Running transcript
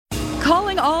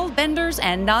Calling all benders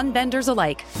and non-benders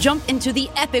alike. Jump into the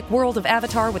epic world of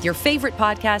Avatar with your favorite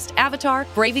podcast, Avatar: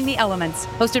 Braving the Elements.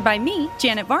 Hosted by me,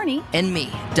 Janet Varney. And me,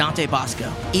 Dante Bosco.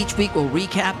 Each week we'll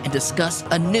recap and discuss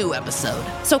a new episode.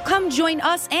 So come join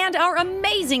us and our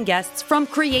amazing guests, from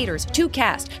creators to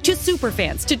cast to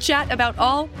superfans, to chat about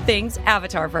all things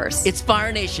Avatarverse. It's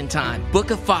Fire Nation time.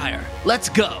 Book of Fire. Let's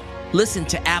go. Listen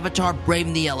to Avatar: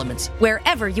 Braving the Elements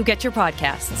wherever you get your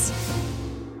podcasts.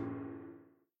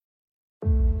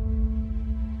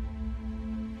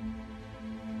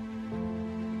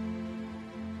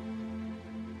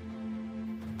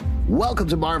 Welcome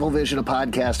to Marvel Vision, a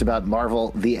podcast about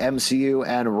Marvel, the MCU,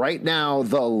 and right now,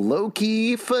 the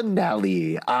Loki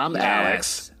finale. I'm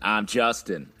Alex. I'm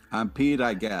Justin. I'm Pete,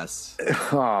 I guess.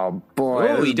 Oh, boy.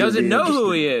 Oh, he doesn't know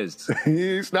who he is.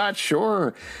 He's not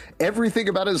sure. Everything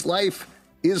about his life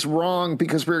is wrong,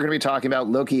 because we're going to be talking about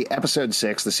Loki Episode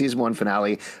 6, the Season 1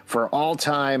 finale, for all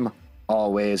time,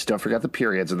 always. Don't forget the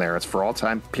periods in there. It's for all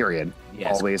time, period.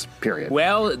 Yes. Always, period.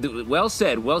 Well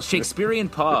said. Well, Shakespearean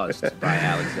paused by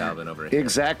Alex Alvin over here.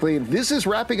 Exactly. This is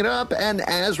wrapping it up, and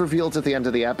as revealed at the end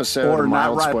of the episode, or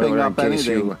mild spoiler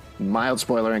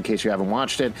in case you haven't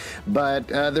watched it, but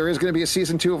there is going to be a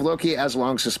season 2 of Loki, as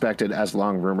long suspected, as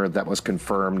long rumored. That was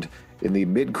confirmed in the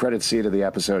mid-credit scene of the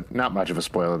episode. Not much of a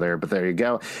spoiler there, but there you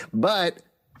go. But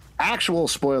actual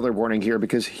spoiler warning here,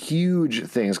 because huge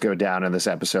things go down in this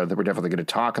episode that we're definitely going to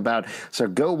talk about. So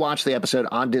go watch the episode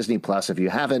on Disney Plus if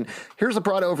you haven't. Here's a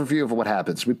broad overview of what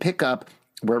happens. We pick up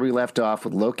where we left off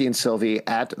with Loki and Sylvie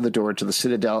at the door to the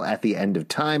Citadel at the end of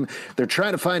time. They're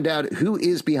trying to find out who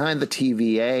is behind the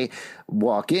TVA.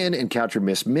 Walk in, encounter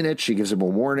Miss Minute. She gives them a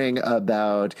warning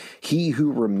about He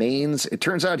Who Remains. It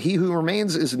turns out He Who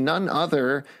Remains is none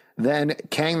other than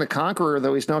Kang the Conqueror,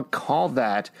 though he's not called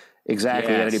that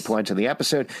exactly at any point in the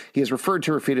episode. He is referred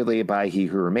to repeatedly by He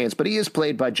Who Remains, but he is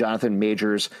played by Jonathan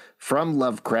Majors from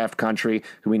Lovecraft Country,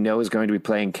 who we know is going to be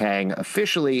playing Kang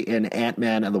officially in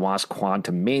Ant-Man and the Wasp: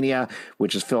 Quantumania,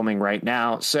 which is filming right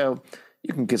now. So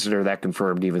you can consider that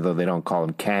confirmed, even though they don't call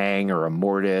him Kang or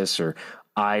Immortus or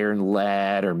Iron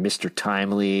Lad or Mr.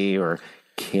 Timely or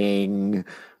King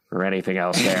or anything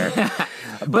else there.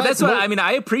 but that's what I mean.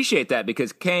 I appreciate that,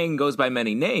 because Kang goes by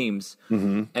many names,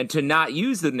 and to not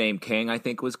use the name Kang, I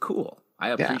think, was cool.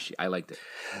 I liked it.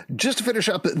 Just to finish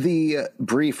up the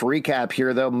brief recap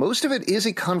here, though, most of it is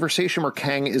a conversation where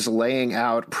Kang is laying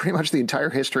out pretty much the entire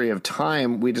history of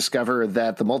time. We discover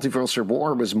that the Multiverse of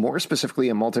War was more specifically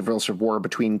a Multiverse of War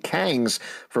between Kangs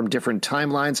from different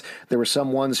timelines. There were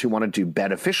some ones who wanted to do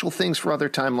beneficial things for other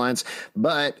timelines,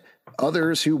 but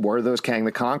others who were those Kang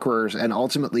the Conquerors, and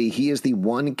ultimately he is the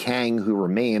one Kang who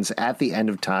remains at the end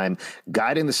of time,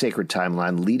 guiding the sacred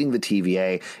timeline, leading the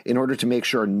TVA in order to make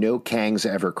sure no Kangs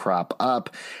ever crop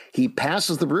up. He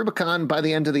passes the Rubicon by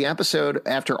the end of the episode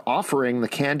after offering the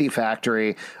candy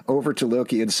factory over to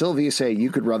Loki and Sylvie, say,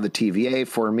 you could run the TVA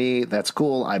for me. That's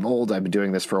cool. I'm old. I've been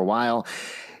doing this for a while.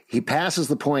 He passes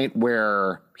the point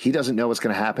where he doesn't know what's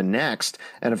going to happen next.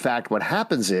 And in fact, what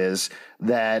happens is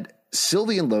that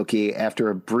Sylvie and Loki, after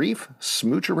a brief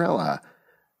smoocherella,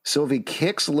 Sylvie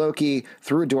kicks Loki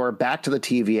through a door back to the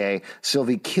TVA.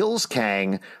 Sylvie kills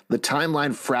Kang. The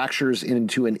timeline fractures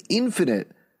into an infinite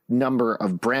number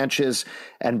of branches.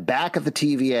 And back at the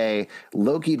TVA,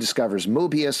 Loki discovers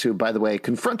Mobius, who, by the way,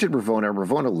 confronted Ravonna.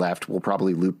 Ravonna left. We'll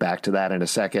probably loop back to that in a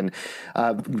second.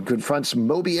 Confronts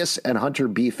Mobius and Hunter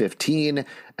B-15.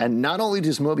 And not only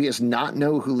does Mobius not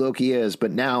know who Loki is,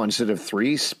 but now, instead of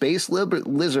 3 space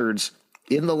lizards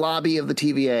in the lobby of the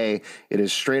TVA, it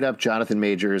is straight up Jonathan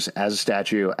Majors as a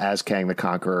statue, as Kang the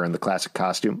Conqueror in the classic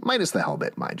costume, minus the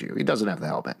helmet, mind you. He doesn't have the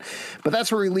helmet. But that's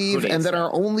where we leave, and then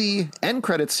our only end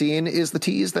credit scene is the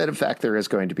tease that, in fact, there is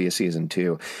going to be a season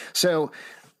 2. So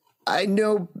I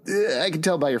know, I can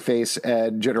tell by your face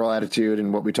and general attitude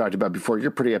and what we talked about before,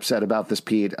 you're pretty upset about this,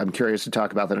 Pete. I'm curious to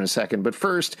talk about that in a second. But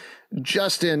first,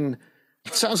 Justin,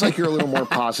 it sounds like you're a little more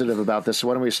positive about this, so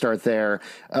why don't we start there?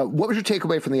 What was your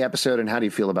takeaway from the episode, and how do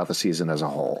you feel about the season as a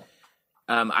whole?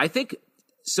 I think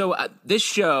so. This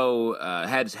show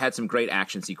had some great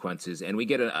action sequences, and we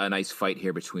get a nice fight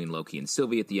here between Loki and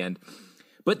Sylvie at the end.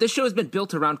 But this show has been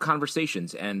built around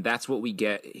conversations, and that's what we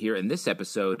get here in this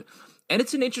episode. And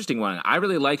it's an interesting one. I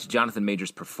really liked Jonathan Majors'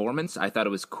 performance. I thought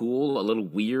it was cool, a little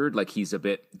weird, like he's a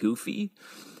bit goofy.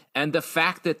 And the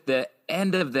fact that the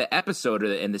end of the episode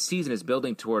and the season is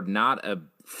building toward not a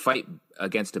fight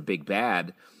against a big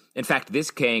bad. In fact,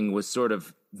 this Kang was sort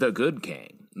of the good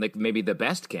Kang, like maybe the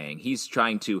best Kang. He's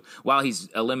trying to, while he's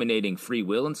eliminating free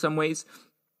will in some ways,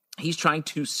 he's trying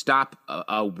to stop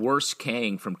a worse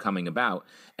Kang from coming about.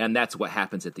 And that's what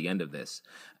happens at the end of this.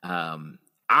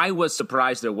 I was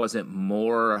surprised there wasn't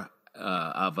more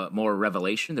more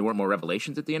revelation. There weren't more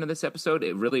revelations at the end of this episode.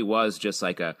 It really was just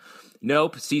like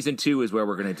nope, season 2 is where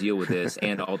we're going to deal with this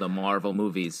and all the Marvel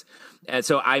movies. And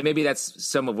so maybe that's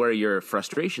some of where your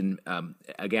frustration,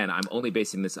 again, I'm only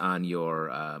basing this on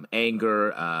your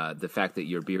anger, the fact that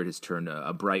your beard has turned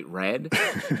a bright red,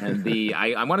 and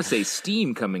I want to say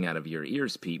steam coming out of your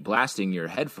ears, Pete, blasting your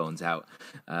headphones out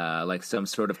like some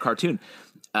sort of cartoon.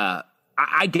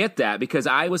 I get that because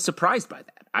I was surprised by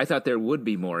that. I thought there would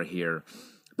be more here.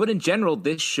 But in general,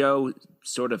 this show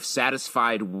sort of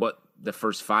satisfied what the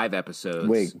first 5 episodes.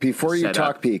 Wait, before you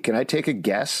talk, Pete, can I take a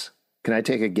guess? And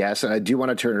I do want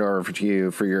to turn it over to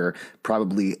you for your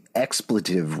probably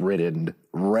expletive-ridden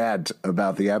rant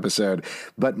about the episode.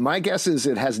 But my guess is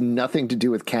it has nothing to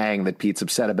do with Kang that Pete's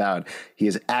upset about. He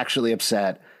is actually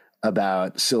upset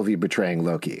about Sylvie betraying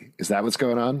Loki. Is that what's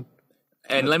going on?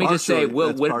 And let me just say,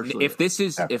 if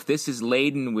this is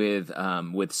laden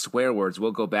with swear words,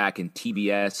 we'll go back in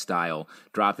TBS style,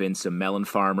 drop in some melon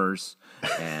farmers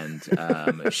and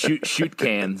shoot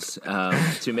cans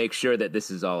to make sure that this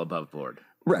is all above board.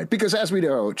 Right, because as we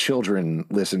know, children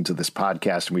listen to this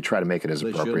podcast, and we try to make it as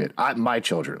appropriate. My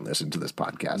children listen to this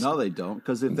podcast. No, they don't,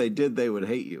 because if they did, they would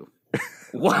hate you.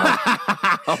 Wow.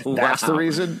 That's the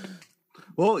reason?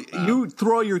 Well, you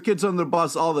throw your kids on the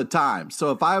bus all the time.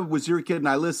 So if I was your kid and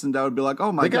I listened, I would be like,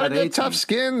 oh, my God, they got tough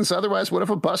skins. Otherwise, what if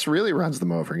a bus really runs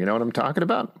them over? You know what I'm talking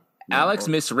about? Alex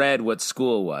misread what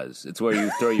school was. It's where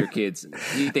you throw your kids.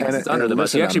 He thinks it's under the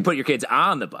bus. You actually put your kids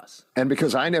on the bus. And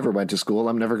because I never went to school,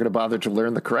 I'm never going to bother to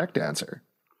learn the correct answer.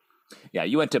 Yeah,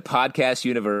 you went to Podcast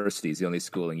University is the only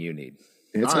schooling you need.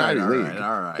 It's an Ivy League.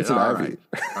 All right. It's an Ivy.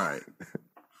 All right.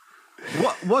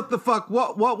 What the fuck?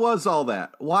 What was all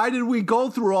that? Why did we go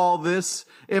through all this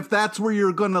if that's where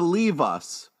you're going to leave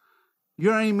us? You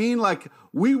know what I mean? Like,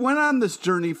 we went on this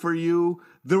journey for you.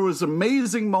 There was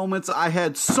amazing moments. I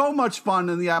had so much fun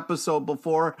in the episode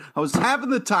before. I was having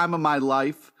the time of my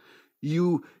life.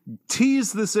 You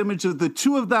tease this image of the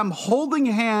two of them holding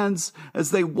hands as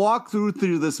they walk through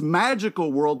this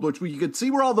magical world, which you could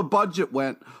see where all the budget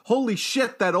went. Holy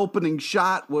shit, that opening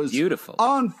shot was beautiful.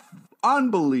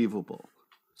 Unbelievable.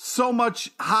 So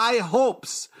much high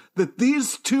hopes that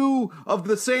these two of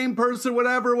the same person,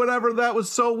 whatever, that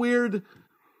was so weird,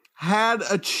 had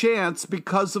a chance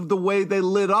because of the way they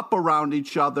lit up around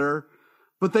each other,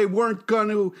 but they weren't going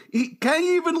to. Kang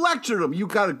even lectured them. You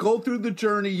got to go through the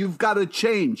journey. You've got to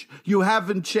change. You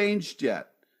haven't changed yet.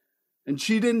 And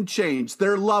she didn't change.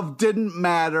 Their love didn't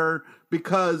matter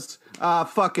because,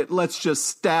 fuck it, let's just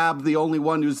stab the only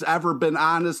one who's ever been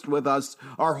honest with us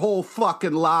our whole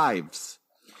fucking lives.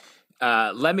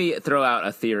 Let me throw out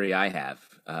a theory I have.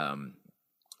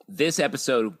 This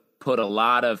episode put a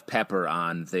lot of pepper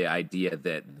on the idea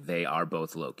that they are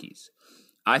both Lokis.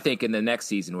 I think in the next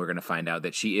season, we're going to find out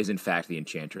that she is, in fact, the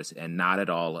Enchantress and not at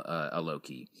all a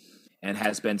Loki, and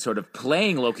has been sort of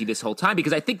playing Loki this whole time,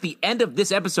 because I think the end of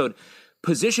this episode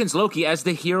positions Loki as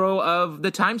the hero of the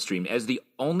time stream, as the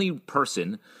only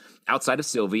person outside of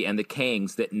Sylvie and the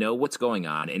Kangs that know what's going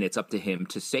on, and it's up to him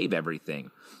to save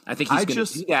everything. I think he's going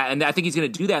to do that, and I think he's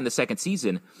going to do that in the second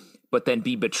season, but then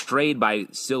be betrayed by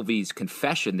Sylvie's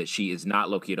confession that she is not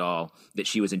Loki at all, that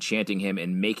she was enchanting him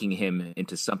and making him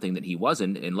into something that he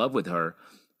wasn't, in love with her,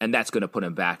 and that's going to put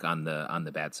him back on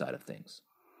the bad side of things.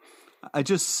 I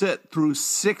just sit through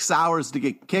 6 hours to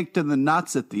get kicked in the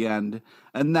nuts at the end,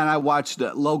 and then I watched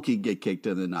Loki get kicked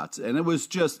in the nuts, and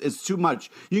it's too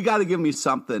much. You got to give me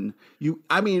something.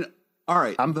 All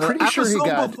right. I'm pretty sure he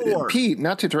got, Pete,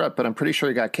 not to interrupt, but I'm pretty sure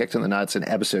he got kicked in the nuts in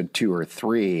episode 2 or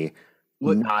 3,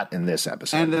 not in this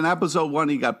episode. And in episode 1,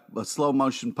 he got a slow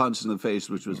motion punch in the face,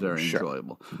 which was very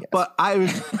enjoyable. Yes. But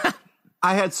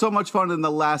I had so much fun in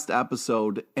the last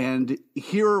episode, and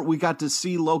here we got to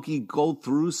see Loki go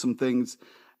through some things,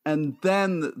 and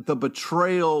then the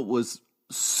betrayal was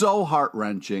so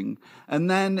heart-wrenching, and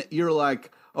then you're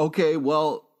like, okay,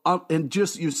 well, and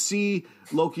just you see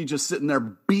Loki just sitting there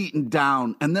beaten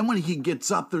down, and then when he gets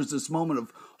up, there's this moment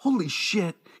of, holy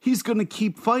shit, he's going to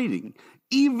keep fighting.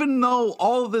 Even though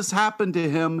all of this happened to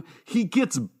him, he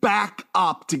gets back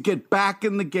up to get back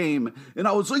in the game. And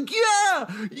I was like, yeah,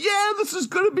 this is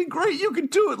going to be great. You can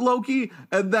do it, Loki.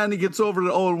 And then he gets over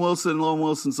to Owen Wilson. And Owen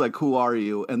Wilson's like, who are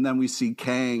you? And then we see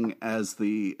Kang as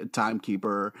the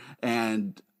timekeeper.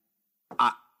 And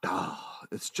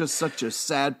it's just such a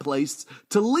sad place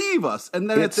to leave us. And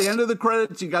then at the end of the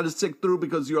credits, you got to stick through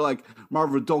because you're like,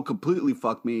 Marvel, don't completely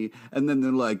fuck me. And then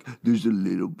they're like, there's a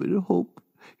little bit of hope.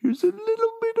 Here's a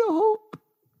little bit of hope.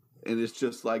 And it's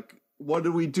just like, what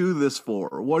did we do this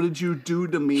for? What did you do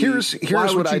to me? Here's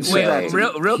what I'd say.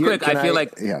 Real quick, I feel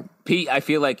like, Pete, I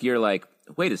feel like you're like,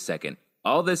 wait a second.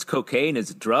 All this cocaine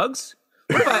is drugs?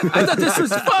 What if I thought this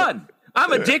was fun.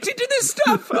 I'm addicted to this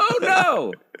stuff. Oh,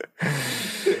 no.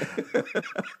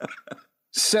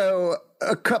 So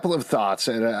a couple of thoughts,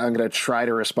 and I'm going to try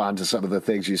to respond to some of the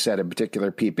things you said in particular,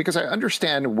 Pete, because I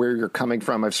understand where you're coming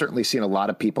from. I've certainly seen a lot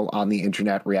of people on the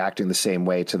internet reacting the same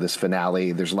way to this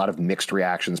finale. There's a lot of mixed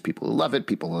reactions, people who love it,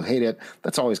 people who hate it.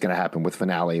 That's always going to happen with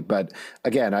finale. But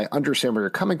again, I understand where you're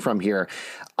coming from here.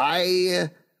 I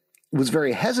was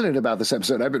very hesitant about this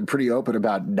episode. I've been pretty open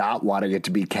about not wanting it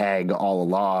to be Kang all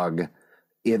along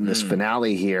in this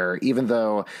finale here, even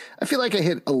though I feel like I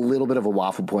hit a little bit of a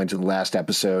waffle point in the last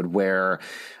episode where...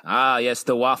 yes,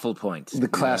 the waffle point. The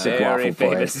classic waffle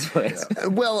point.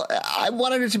 Well, I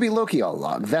wanted it to be Loki all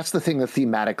along. That's the thing that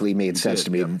thematically made sense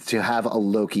to me, to have a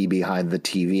Loki behind the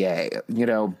TVA,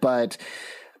 but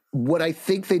what I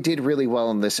think they did really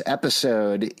well in this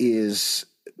episode is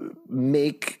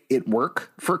make it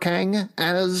work for Kang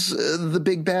as the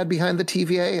big bad behind the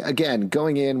TVA. Again,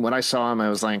 going in, when I saw him, I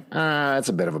was like, that's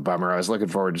a bit of a bummer. I was looking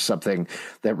forward to something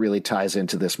that really ties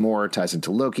into this more, ties into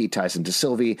Loki, ties into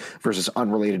Sylvie versus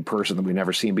unrelated person that we've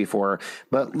never seen before.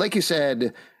 But like you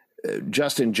said,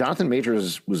 Justin, Jonathan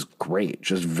Majors was great.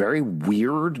 Just very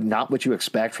weird, not what you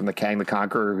expect from the Kang the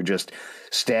Conqueror, who just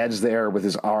stands there with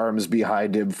his arms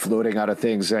behind him, floating out of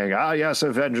things, saying, yes,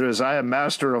 Avengers, I am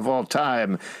master of all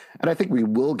time. And I think we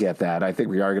will get that. I think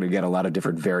we are going to get a lot of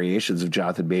different variations of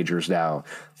Jonathan Majors now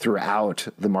throughout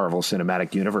the Marvel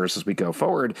Cinematic Universe as we go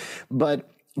forward. But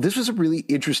this was a really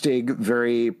interesting,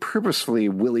 very purposefully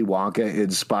Willy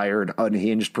Wonka-inspired,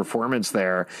 unhinged performance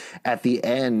there at the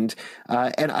end,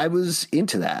 and I was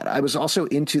into that. I was also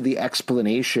into the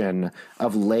explanation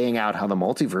of laying out how the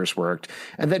multiverse worked.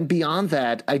 And then beyond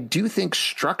that, I do think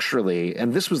structurally,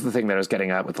 and this was the thing that I was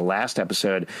getting at with the last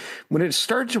episode, when it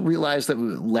started to realize that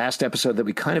last episode that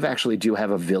we kind of actually do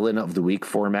have a villain of the week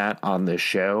format on this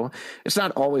show. It's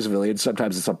not always a villain.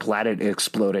 Sometimes it's a planet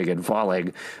exploding and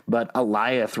falling, but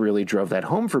Elias really drove that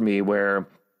home for me, where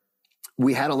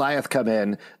we had Eliath come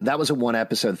in. That was a one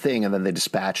episode thing, and then they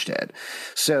dispatched it.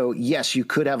 So yes, you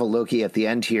could have a Loki at the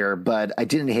end here, but I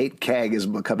didn't hate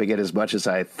Kang coming in as much as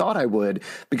I thought I would,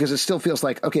 because it still feels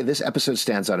like, okay, this episode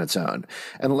stands on its own.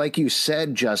 And like you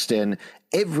said, Justin,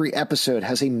 every episode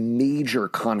has a major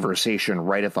conversation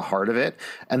right at the heart of it,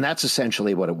 and that's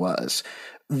essentially what it was.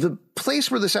 The place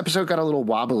where this episode got a little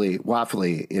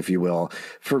waffly, if you will,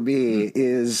 for me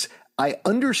is I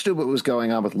understood what was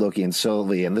going on with Loki and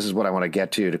Sylvie, and this is what I want to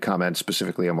get to comment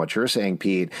specifically on what you're saying,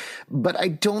 Pete. But I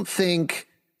don't think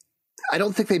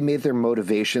they made their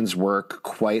motivations work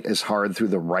quite as hard through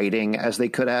the writing as they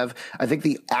could have. I think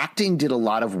the acting did a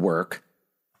lot of work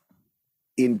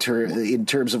in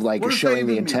terms of like showing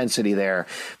the intensity there.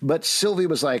 But Sylvie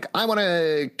was like, I want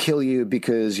to kill you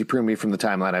because you pruned me from the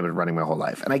timeline I've been running my whole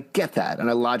life. And I get that, and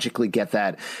I logically get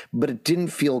that, but it didn't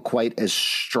feel quite as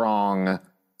strong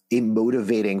a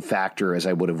motivating factor as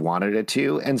I would have wanted it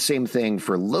to. And same thing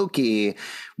for Loki,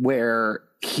 where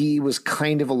he was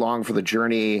kind of along for the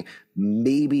journey.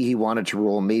 Maybe he wanted to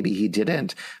rule, maybe he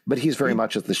didn't, but he's very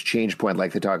much at this change point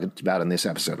like they talked about in this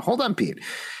episode. Hold on, Pete.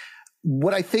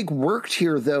 What I think worked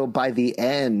here, though, by the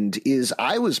end is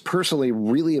I was personally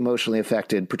really emotionally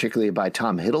affected, particularly by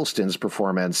Tom Hiddleston's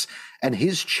performance and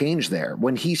his change there.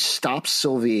 When he stops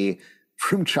Sylvie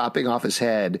from chopping off his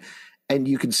head, and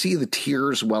you can see the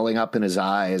tears welling up in his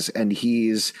eyes, and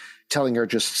he's telling her,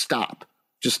 just stop,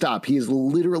 just stop. He's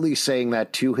literally saying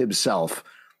that to himself,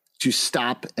 to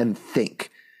stop and think,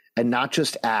 and not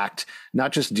just act,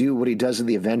 not just do what he does in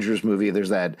the Avengers movie. There's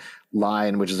that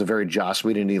line, which is a very Joss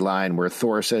Whedon-y line, where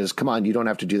Thor says, come on, you don't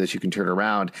have to do this, you can turn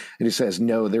around. And he says,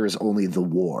 no, there is only the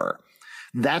war.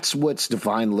 That's what's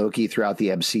defined Loki throughout the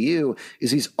MCU,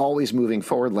 is he's always moving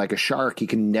forward like a shark. He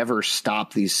can never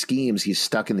stop these schemes. He's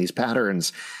stuck in these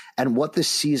patterns. And what this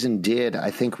season did,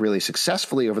 I think, really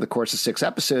successfully over the course of 6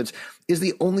 episodes is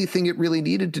the only thing it really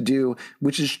needed to do,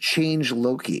 which is change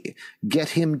Loki, get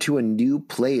him to a new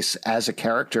place as a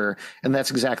character. And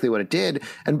that's exactly what it did.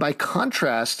 And by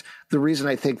contrast, the reason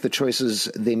I think the choices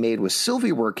they made with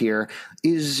Sylvie work here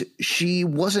is she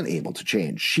wasn't able to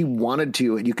change. She wanted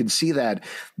to, and you can see that.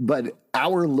 But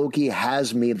our Loki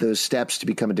has made those steps to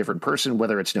become a different person,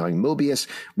 whether it's knowing Mobius,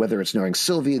 whether it's knowing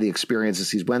Sylvie, the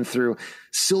experiences he's went through.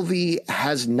 Sylvie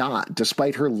has not,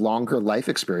 despite her longer life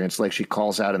experience, like she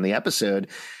calls out in the episode,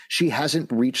 she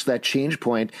hasn't reached that change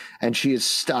point, and she is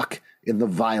stuck in the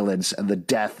violence and the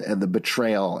death and the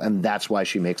betrayal. And that's why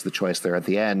she makes the choice there at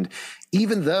the end.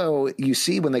 Even though you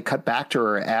see when they cut back to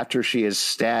her after she is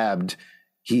stabbed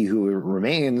He Who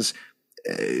Remains,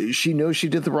 she knows she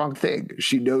did the wrong thing.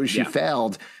 She knows she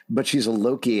failed, but she's a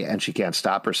Loki and she can't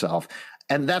stop herself.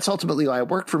 And that's ultimately why it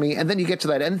worked for me. And then you get to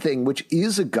that end thing, which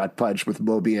is a gut punch with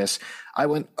Mobius. I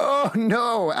went, oh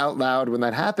no, out loud when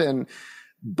that happened.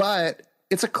 But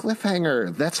it's a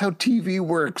cliffhanger. That's how TV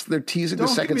works. They're teasing the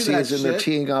second season. They're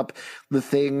teeing up the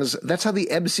things. That's how the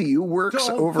MCU works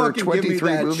over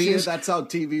 23 movies. That's how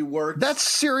TV works. That's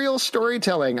serial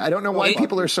storytelling. I don't know why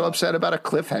people are so upset about a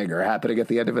cliffhanger happening at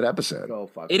the end of an episode.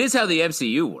 It is how the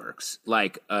MCU works.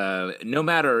 Like, no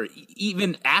matter,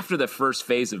 even after the first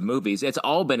phase of movies, it's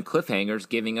all been cliffhangers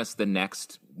giving us the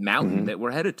next mountain that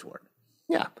we're headed toward.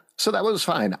 Yeah. So that was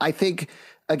fine. I think,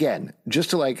 again, just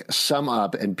to like sum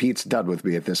up, and Pete's done with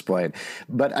me at this point,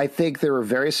 but I think they were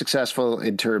very successful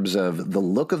in terms of the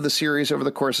look of the series over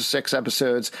the course of 6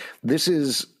 episodes. This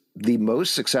is the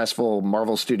most successful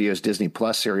Marvel Studios Disney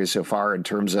Plus series so far in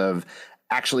terms of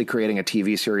actually creating a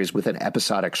TV series with an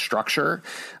episodic structure.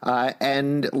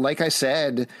 And like I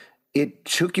said, it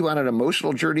took you on an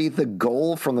emotional journey. The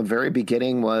goal from the very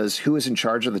beginning was who is in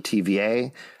charge of the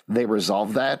TVA. They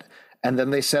resolved that. And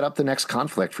then they set up the next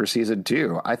conflict for season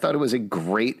 2. I thought it was a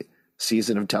great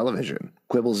season of television,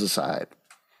 quibbles aside.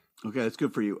 Okay, that's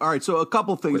good for you. All right, so a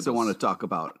couple things I want to talk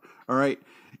about. All right,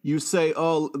 you say,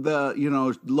 oh,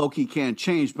 Loki can't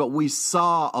change, but we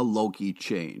saw a Loki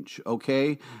change,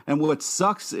 okay? And what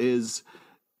sucks is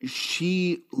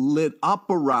she lit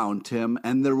up around him,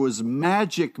 and there was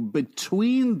magic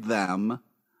between them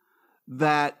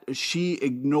that she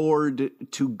ignored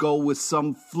to go with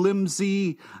some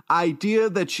flimsy idea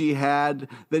that she had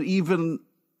that even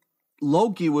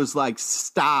Loki was like,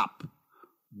 stop,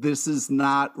 this is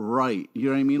not right. You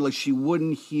know what I mean? Like, she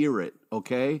wouldn't hear it,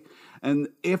 okay? And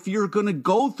if you're going to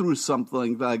go through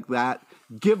something like that,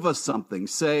 give us something.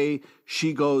 Say,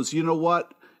 she goes, you know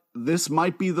what? This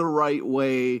might be the right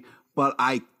way, but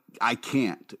I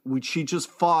can't. She just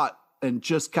fought and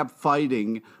just kept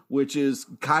fighting, which is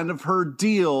kind of her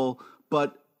deal,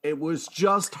 but it was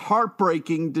just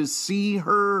heartbreaking to see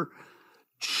her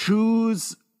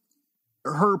choose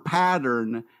her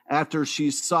pattern after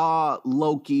she saw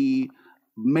Loki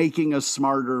making a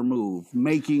smarter move,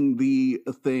 making the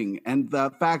thing. And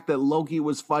the fact that Loki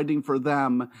was fighting for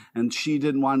them and she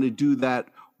didn't want to do that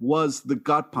was the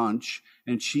gut punch,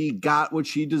 and she got what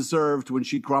she deserved when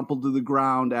she crumpled to the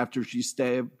ground after she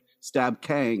stabbed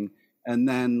Kang. And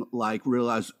then, like,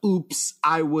 realize, oops,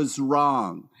 I was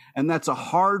wrong. And that's a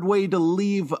hard way to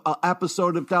leave an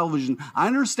episode of television. I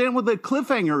understand what the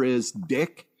cliffhanger is,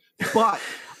 Dick, but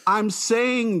I'm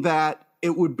saying that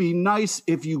it would be nice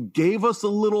if you gave us a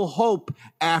little hope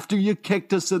after you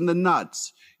kicked us in the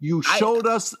nuts. You showed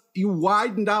us, you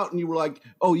widened out, and you were like,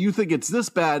 oh, you think it's this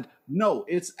bad? No,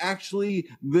 it's actually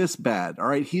this bad, all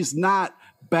right? He's not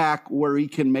back where he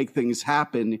can make things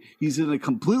happen. He's in a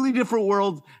completely different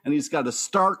world, and he's got to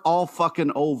start all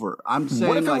fucking over. I'm saying,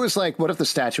 what if it was like, what if the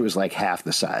statue was like half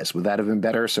the size? Would that have been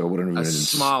better? So it wouldn't have been a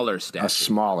smaller statue. A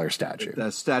smaller statue.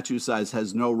 The statue size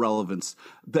has no relevance.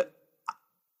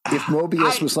 If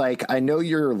Mobius was like, I know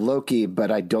you're Loki,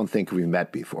 but I don't think we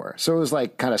met before. So it was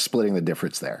like kind of splitting the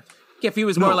difference there. Yeah, if he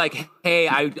was more like, hey,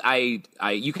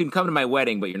 I, you can come to my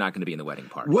wedding, but you're not going to be in the wedding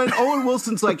party. When Owen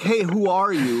Wilson's like, hey, who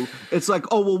are you? It's like,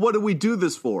 oh, well, what do we do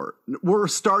this for? We're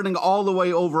starting all the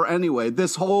way over anyway.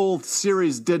 This whole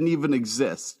series didn't even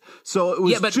exist. So it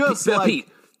was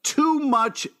too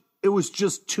much. It was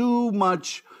just too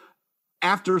much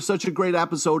after such a great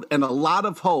episode and a lot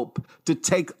of hope to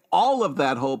take all of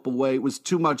that hope away. Was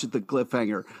too much at the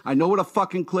cliffhanger. I know what a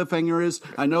fucking cliffhanger is.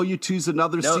 I know you tease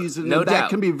another season, and that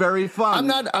can be very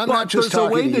fun. I'm not just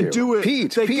talking to you. There's a way to do it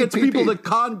Pete, that gets people to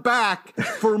come back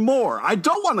for more. I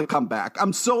don't want to come back.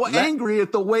 I'm so angry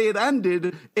at the way it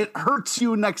ended. It hurts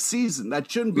you next season.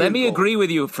 That shouldn't be. Let me agree with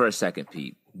you for a second,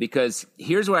 Pete, because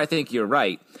here's where I think you're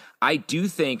right. I do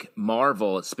think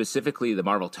Marvel, specifically the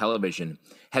Marvel television,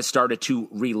 has started to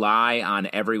rely on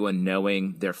everyone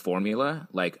knowing their formula.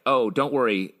 Like, oh, don't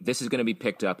worry, this is going to be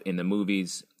picked up in the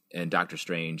movies and Doctor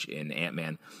Strange, in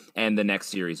Ant-Man, and the next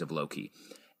series of Loki.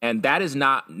 And that is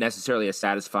not necessarily a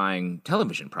satisfying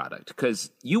television product, because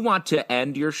you want to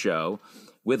end your show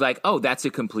with like, oh, that's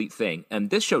a complete thing. And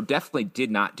this show definitely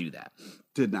did not do that.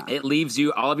 Did not. It leaves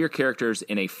you, all of your characters,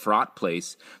 in a fraught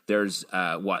place. There's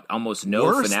almost no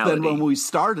worse finality. Than when we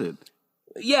started.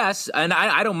 Yes, and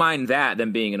I don't mind that,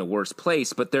 them being in a worse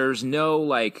place, but there's no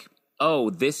like, oh,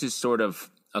 this is sort of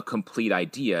a complete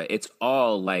idea. It's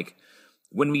all like,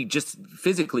 when we just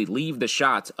physically leave the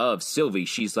shots of Sylvie,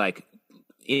 she's like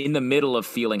in the middle of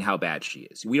feeling how bad she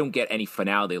is. We don't get any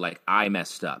finality like, I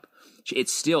messed up.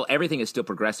 It's still, everything is still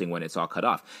progressing when it's all cut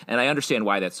off. And I understand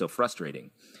why that's so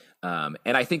frustrating. And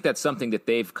I think that's something that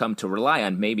they've come to rely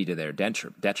on, maybe to their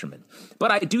detriment.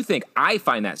 But I do think I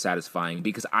find that satisfying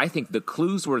because I think the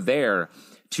clues were there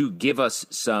to give us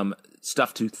some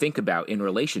stuff to think about in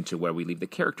relation to where we leave the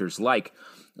characters, like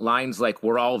lines like,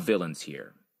 we're all villains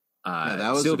here.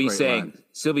 That was Sylvie a great line.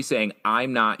 Sylvie saying,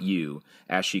 I'm not you,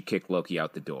 as she kicked Loki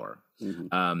out the door.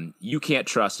 Mm-hmm. You can't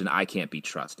trust and I can't be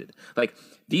trusted. Like,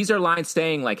 these are lines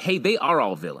saying, like, hey, they are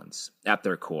all villains at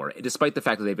their core, despite the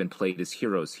fact that they've been played as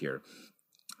heroes here.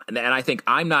 And I think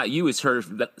I'm not you is her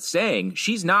saying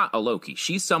she's not a Loki.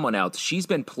 She's someone else. She's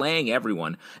been playing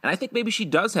everyone. And I think maybe she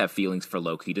does have feelings for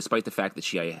Loki, despite the fact that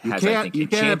she has, I think, you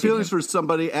can't have feelings for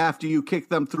somebody after you kick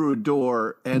them through a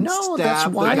door and No, stab that's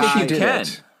why the guy. she did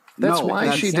it. That's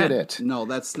why she did it. No,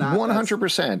 that's not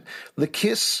 100%. The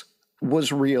kiss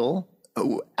was real.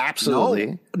 Oh,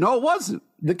 absolutely. No, it wasn't.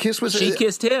 The kiss was. She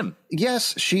kissed him.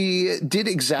 Yes, she did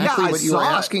exactly what you were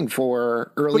asking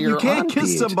for earlier. But you can't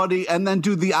kiss Pete. somebody and then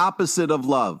do the opposite of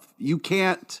love. You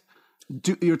can't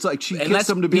do. It's like she kissed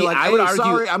him to be like, "Hey,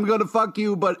 sorry, I'm going to fuck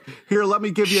you, but here, let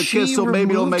me give you a kiss, so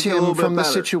maybe it'll make it a little bit from better."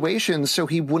 The situation, so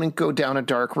he wouldn't go down a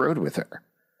dark road with her.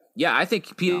 Yeah, I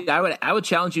think, Pete, I would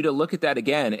challenge you to look at that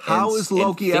again. How is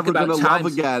Loki ever going to love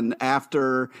again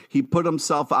after he put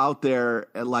himself out there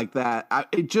like that?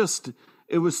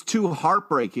 It was too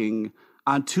heartbreaking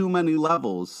on too many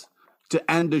levels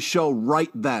to end a show right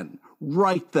then.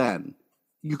 Right then.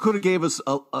 You could have gave us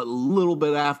a little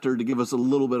bit after to give us a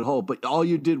little bit of hope, but all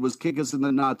you did was kick us in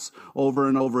the nuts over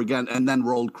and over again and then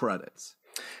rolled credits.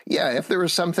 Yeah, if there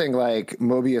was something like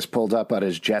Mobius pulled up on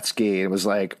his jet ski and was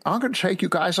like, I'm going to take you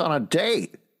guys on a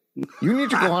date. You need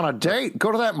to go on a date.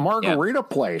 Go to that margarita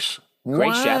place.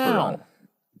 Great chaperone.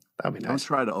 That'd be nice. Don't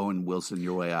try to Owen Wilson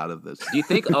your way out of this. Do you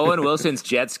think Owen Wilson's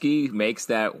jet ski makes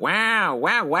that wow,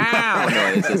 wow, wow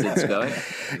noise as it's going?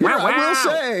 Wow, wow. I will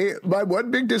say, my one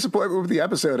big disappointment with the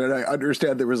episode, and I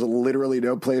understand there was literally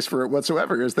no place for it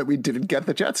whatsoever, is that we didn't get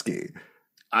the jet ski.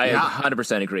 I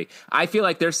 100% agree. I feel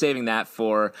like they're saving that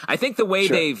for. I think the way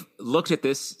they've looked at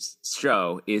this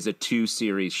show is a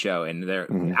 2-series show, and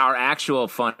our actual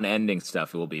fun ending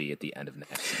stuff will be at the end of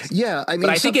next season. Yeah, I mean,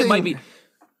 but I think it might be.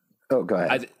 Oh, go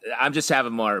ahead. I'm just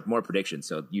having more predictions,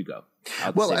 so you go.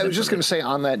 Well, I was just going to say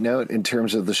on that note, in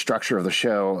terms of the structure of the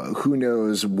show, who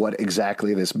knows what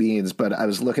exactly this means? But I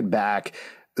was looking back.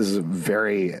 This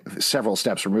is several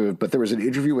steps removed, but there was an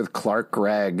interview with Clark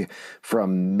Gregg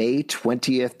from May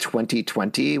 20th,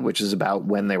 2020, which is about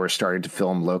when they were starting to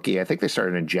film Loki. I think they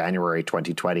started in January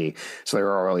 2020, so they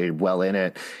were already well in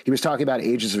it. He was talking about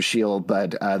Agents of S.H.I.E.L.D.,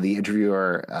 but the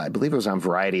interviewer, I believe it was on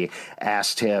Variety,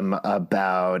 asked him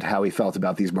about how he felt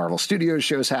about these Marvel Studios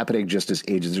shows happening just as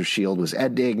Agents of S.H.I.E.L.D. was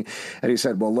ending. And he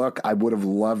said, well, look, I would have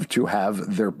loved to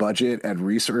have their budget and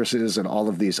resources and all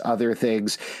of these other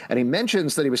things. And he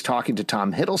mentions that he was talking to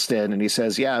Tom Hiddleston, and he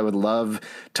says, yeah, I would love,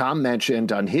 Tom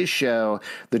mentioned on his show,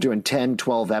 they're doing 10,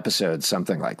 12 episodes,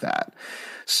 something like that.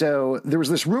 So there was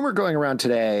this rumor going around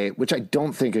today, which I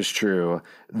don't think is true,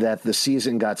 that the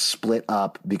season got split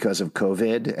up because of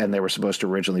COVID and they were supposed to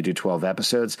originally do 12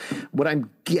 episodes. What I'm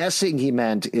guessing he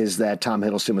meant is that Tom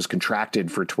Hiddleston was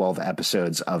contracted for 12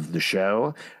 episodes of the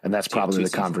show, and that's probably the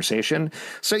conversation.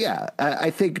 So yeah, I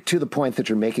think to the point that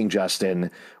you're making,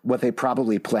 Justin, what they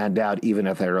probably planned out even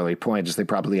at that early point is they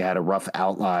probably had a rough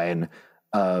outline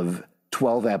of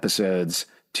 12 episodes,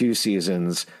 2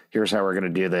 seasons. Here's how we're going to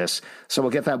do this. So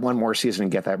we'll get that one more season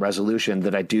and get that resolution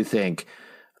that I do think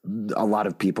a lot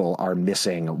of people are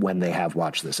missing when they have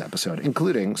watched this episode,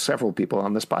 including several people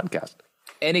on this podcast.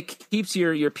 And it keeps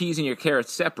your peas and your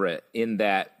carrots separate in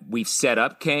that we've set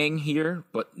up Kang here,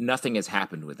 but nothing has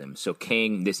happened with him. So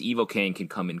Kang, this evil Kang, can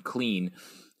come in clean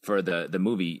for the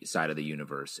movie side of the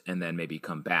universe and then maybe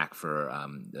come back for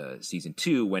the season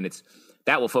 2 when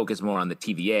that will focus more on the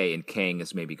TVA, and Kang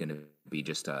is maybe going to be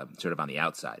just sort of on the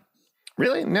outside.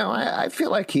 Really? No, I feel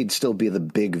like he'd still be the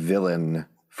big villain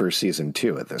for season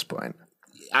 2 at this point.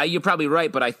 You're probably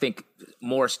right, but I think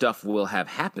more stuff will have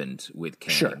happened with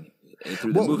Kang. Sure.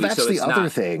 Through the movie, that's so the other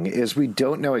thing is we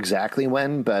don't know exactly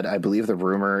when, but I believe the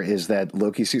rumor is that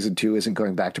Loki season 2 isn't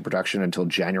going back to production until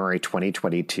January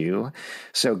 2022.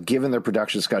 So given their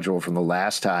production schedule from the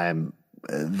last time,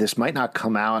 this might not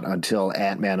come out until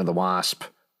Ant-Man and the Wasp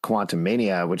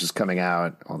Quantumania, which is coming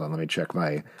out. Hold on, let me check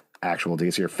my actual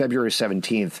dates here. February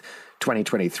 17th,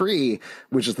 2023,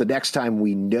 which is the next time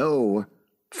we know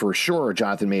for sure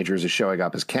Jonathan Majors is showing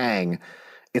up as Kang.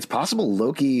 It's possible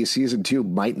Loki season 2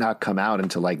 might not come out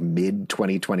until like mid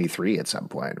 2023 at some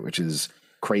point, which is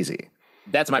crazy.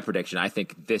 That's my prediction. I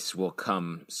think this will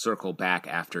circle back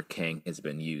after Kang has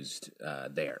been used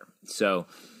there. So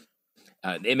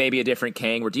it may be a different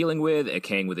Kang we're dealing with, a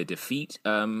Kang with a defeat,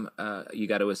 you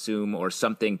got to assume, or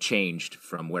something changed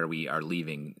from where we are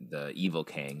leaving the evil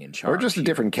Kang in charge. Or just a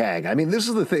different Kang. I mean, this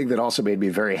is the thing that also made me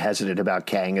very hesitant about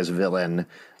Kang as a villain,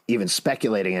 even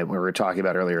speculating it when we were talking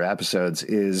about earlier episodes,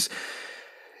 is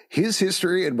his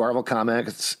history in Marvel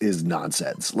Comics is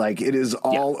nonsense. Like, it is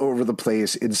all over the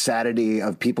place, insanity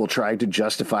of people trying to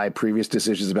justify previous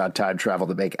decisions about time travel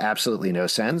that make absolutely no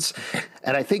sense.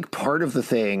 And I think part of the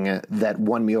thing that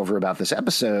won me over about this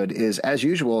episode is, as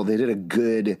usual, they did a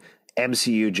good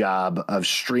MCU job of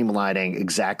streamlining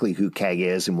exactly who Kang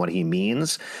is and what he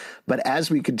means. But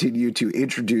as we continue to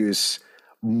introduce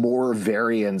more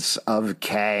variants of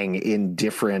Kang in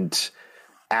different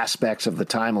aspects of the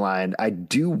timeline, I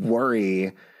do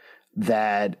worry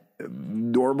that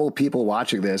normal people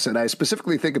watching this, and I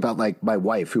specifically think about like my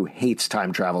wife who hates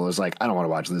time travel, is like, I don't want to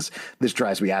watch this. This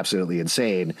drives me absolutely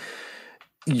insane.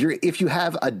 If you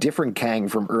have a different Kang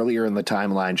from earlier in the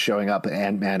timeline showing up in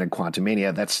Ant-Man and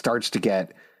Quantumania, that starts to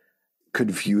get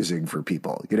confusing for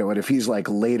people. You know, and if he's like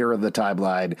later in the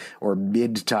timeline or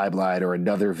mid-timeline or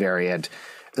another variant,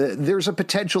 there's a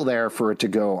potential there for it to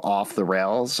go off the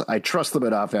rails. I trust them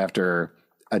enough after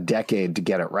a decade to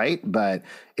get it right, but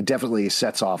it definitely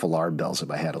sets off alarm bells in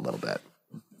my head a little bit.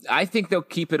 I think they'll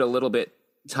keep it a little bit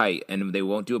tight, and they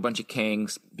won't do a bunch of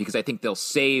Kangs, because I think they'll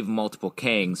save multiple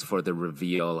Kangs for the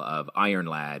reveal of Iron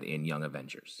Lad in Young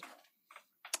Avengers.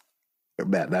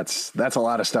 Man, that's a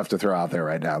lot of stuff to throw out there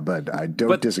right now, but I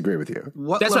don't disagree with you.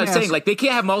 That's what I'm saying. Like, they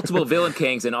can't have multiple villain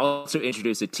Kangs and also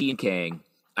introduce a teen Kang.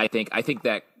 I think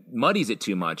that muddies it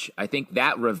too much. I think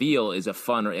that reveal is a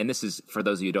fun, and this is, for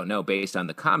those of you who don't know, based on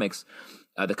the comics,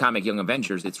 the comic Young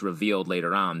Avengers, it's revealed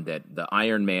later on that the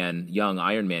young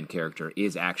Iron Man character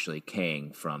is actually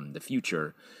Kang from the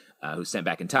future, who's sent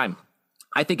back in time.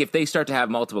 I think if they start to have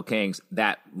multiple Kangs,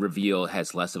 that reveal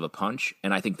has less of a punch,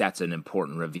 and I think that's an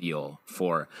important reveal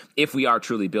for if we are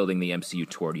truly building the MCU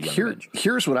toward Young Avengers.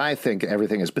 Here's what I think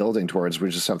everything is building towards,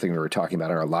 which is something we were talking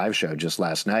about on our live show just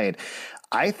last night.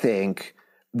 I think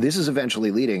this is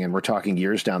eventually leading, and we're talking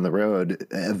years down the road,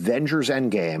 Avengers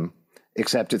Endgame,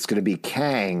 except it's going to be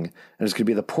Kang, and it's going to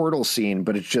be the portal scene,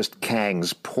 but it's just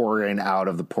Kangs pouring out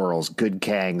of the portals. Good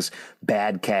Kangs,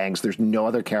 bad Kangs. There's no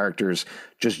other characters,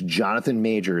 just Jonathan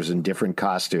Majors in different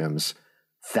costumes,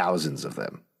 thousands of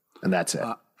them, and that's it.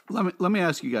 Let me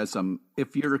ask you guys something.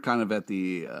 If you're kind of at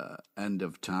the end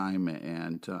of time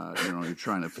and you're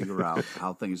trying to figure out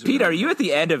how things are Pete, are you at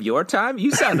the end of your time?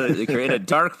 You sound like you're in a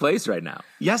dark place right now.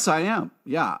 Yes, I am.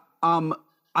 Yeah. I'm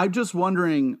just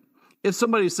wondering if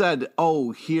somebody said,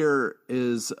 "Oh, here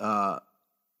is a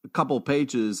couple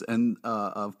pages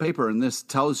of paper, and this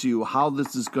tells you how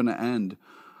this is going to end."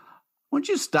 Wouldn't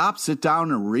you stop, sit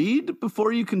down, and read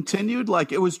before you continued?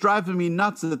 Like, it was driving me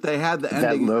nuts that they had the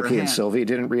ending. That Loki and Sylvie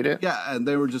didn't read it? Yeah, and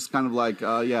they were just kind of like,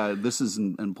 yeah, this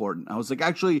isn't important. I was like,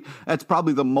 actually, that's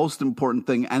probably the most important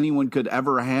thing anyone could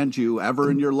ever hand you ever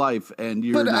in your life. And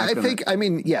you're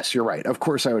yes, you're right. Of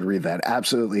course I would read that.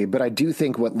 Absolutely. But I do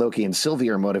think what Loki and Sylvie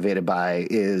are motivated by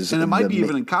is... And it might be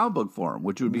even in comic book form,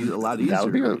 which would be a lot easier. That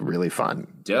would be really fun.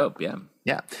 Dope, yeah.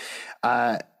 Yeah.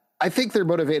 I think they're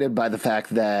motivated by the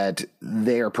fact that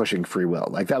they are pushing free will.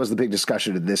 Like, that was the big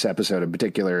discussion in this episode in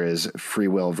particular, is free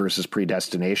will versus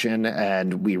predestination.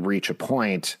 And we reach a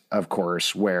point, of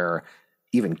course, where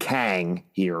even Kang,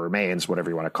 he remains,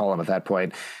 whatever you want to call him at that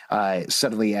point,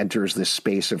 suddenly enters this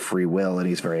space of free will, and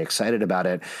he's very excited about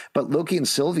it. But Loki and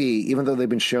Sylvie, even though they've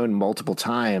been shown multiple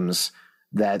times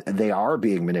that they are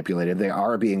being manipulated, they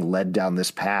are being led down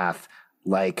this path,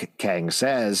 like Kang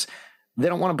says, they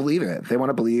don't want to believe it. They want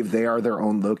to believe they are their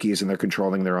own Lokis and they're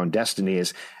controlling their own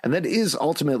destinies. And that is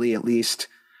ultimately, at least,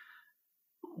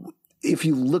 if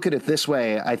you look at it this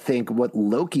way, I think what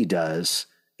Loki does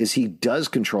is he does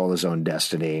control his own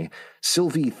destiny.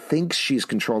 Sylvie thinks she's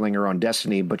controlling her own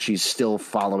destiny, but she's still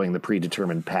following the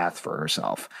predetermined path for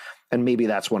herself. And maybe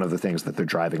that's one of the things that they're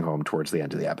driving home towards the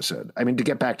end of the episode. I mean, to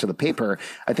get back to the paper,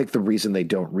 I think the reason they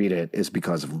don't read it is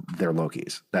because of their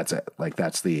Lokis. That's it. Like,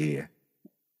 that's the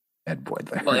end point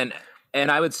there. Well,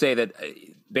 and I would say that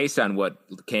based on what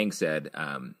Kang said,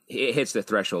 it hits the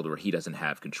threshold where he doesn't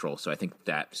have control. So I think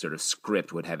that sort of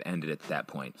script would have ended at that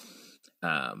point.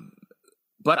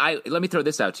 But let me throw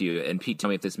this out to you, and Pete, tell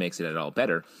me if this makes it at all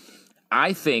better.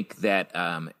 I think that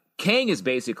Kang is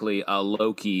basically a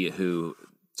Loki who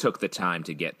took the time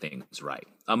to get things right.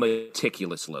 A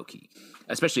meticulous Loki,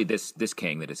 especially this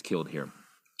Kang that is killed here.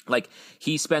 like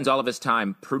he spends all of his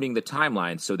time pruning the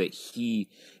timeline so that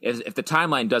if the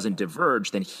timeline doesn't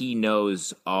diverge, then he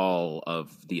knows all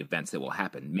of the events that will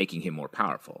happen, making him more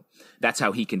powerful. That's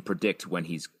how he can predict when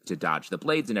he's to dodge the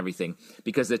blades and everything,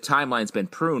 because the timeline's been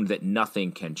pruned that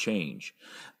nothing can change.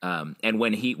 And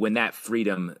when that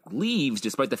freedom leaves,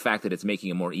 despite the fact that it's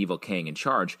making a more evil Kang in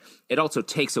charge, it also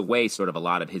takes away sort of a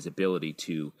lot of his ability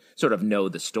to sort of know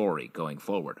the story going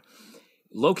forward.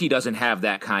 Loki doesn't have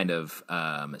that kind of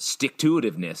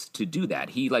stick-to-itiveness to do that.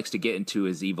 He likes to get into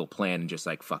his evil plan and just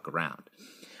like fuck around.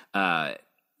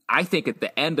 I think at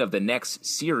the end of the next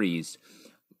series,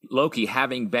 Loki,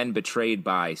 having been betrayed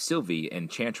by Sylvie and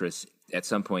Enchantress at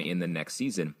some point in the next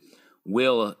season,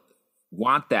 will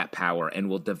want that power and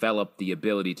will develop the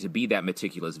ability to be that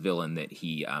meticulous villain that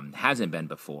he hasn't been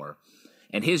before.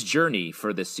 And his journey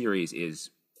for this series is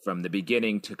from the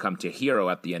beginning to come to hero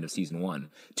at the end of season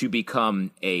 1 to become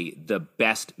the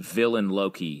best villain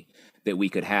Loki that we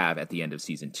could have at the end of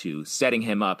season 2, setting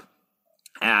him up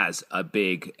as a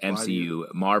big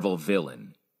MCU Marvel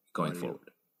villain going forward.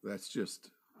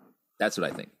 That's what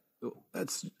I think.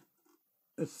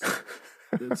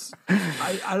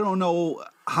 I don't know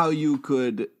how you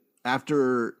could,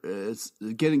 after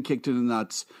getting kicked in the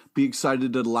nuts, be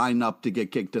excited to line up to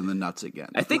get kicked in the nuts again.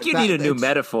 I think you need a new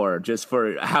metaphor just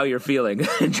for how you're feeling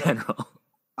in general.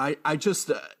 I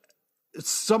just,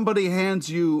 somebody hands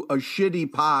you a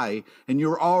shitty pie and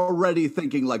you're already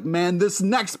thinking like, man, this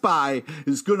next pie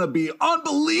is going to be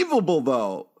unbelievable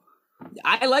though.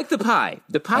 I like the pie.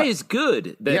 The pie is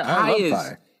good. The pie is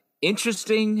pie.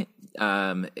 Interesting.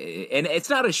 And it's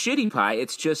not a shitty pie.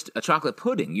 It's just a chocolate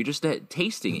pudding. You're just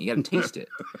tasting it. You got to taste it.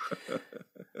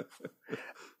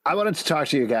 I wanted to talk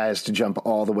to you guys to jump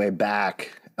all the way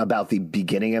back about the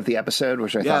beginning of the episode,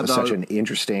 which I thought was such an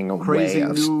interesting crazy way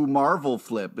of new Marvel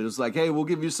flip. It was like, hey, we'll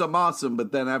give you some awesome,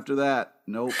 but then after that,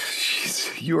 nope.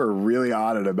 You are really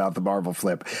on it about the Marvel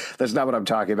flip. That's not what I'm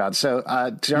talking about. So,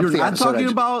 you're not talking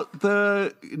about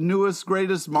the newest,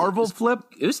 greatest Marvel flip?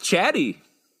 It was chatty.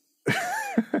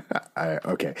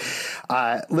 Okay.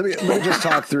 Let me just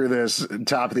talk through this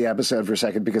top of the episode for a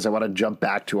second, because I want to jump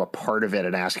back to a part of it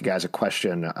and ask you guys a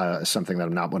question, something that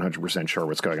I'm not 100% sure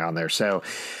what's going on there. So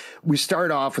we start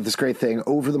off with this great thing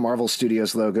over the Marvel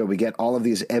Studios logo. We get all of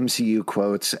these MCU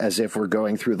quotes as if we're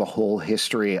going through the whole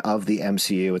history of the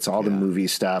MCU. It's all the movie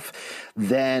stuff.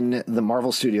 Then the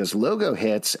Marvel Studios logo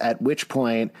hits, at which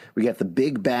point we get the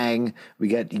big bang. We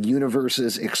get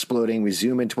universes exploding. We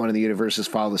zoom into one of the universes,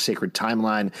 follow the sacred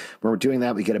timeline. When we're doing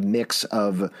that, we get a mix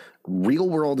of real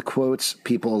world quotes,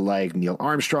 people like Neil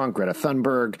Armstrong, Greta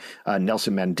Thunberg,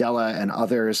 Nelson Mandela, and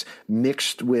others,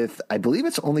 mixed with, I believe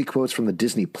it's only quotes from the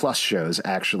Disney Plus shows,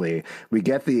 actually. We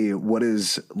get the what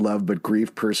is love but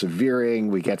grief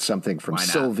persevering. We get something from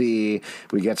Sylvie.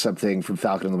 We get something from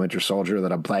Falcon and the Winter Soldier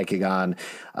that I'm blanking on.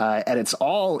 And it's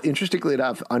all, interestingly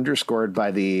enough, underscored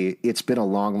by the It's Been a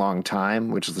Long, Long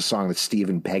Time, which is the song that Steve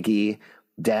and Peggy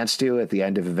danced to at the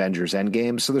end of Avengers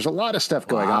Endgame. So there's a lot of stuff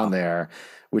going on there,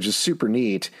 which is super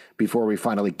neat, before we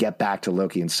finally get back to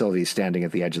Loki and Sylvie standing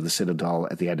at the edge of the Citadel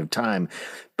at the end of time.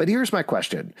 But here's my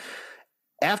question.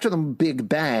 After the Big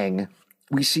Bang,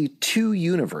 we see two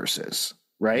universes,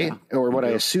 right? Yeah, or what I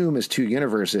assume is two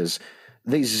universes.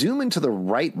 They zoom into the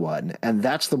right one, and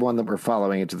that's the one that we're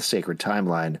following into the sacred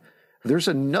timeline. There's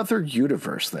another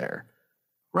universe there.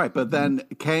 Right, but then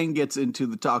Kang gets into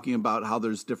the talking about how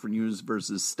there's different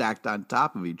universes stacked on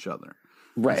top of each other.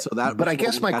 Right. So but I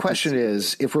guess my question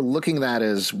is, if we're looking at that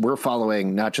as we're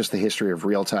following not just the history of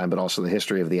real time, but also the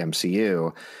history of the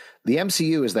MCU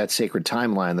is that sacred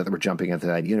timeline that we're jumping into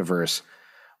that universe.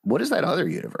 What is that other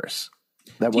universe?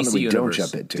 That one that we don't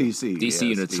jump into? DC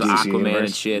universe, so Aquaman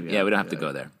and shit. Yeah, we don't have to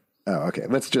go there. Oh, okay.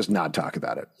 Let's just not talk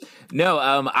about it. No,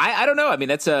 I don't know. I mean,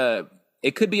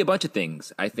 it could be a bunch of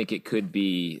things. I think it could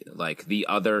be like the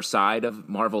other side of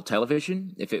Marvel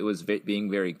television, if it was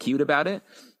being very cute about it.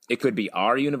 It could be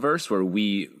our universe where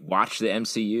we watch the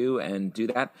MCU and do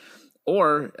that.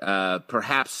 Or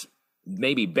perhaps,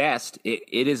 maybe best,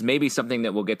 it is maybe something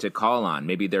that we'll get to call on.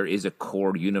 Maybe there is a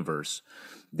core universe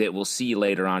that we'll see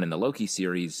later on in the Loki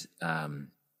series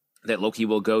that Loki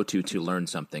will go to learn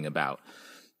something about.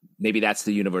 Maybe that's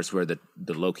the universe where the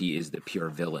Loki is the pure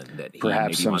villain that he perhaps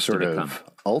maybe some wants sort to become. Of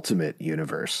ultimate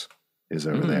universe is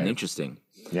over there. Interesting.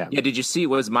 Yeah. Did you see,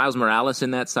 was Miles Morales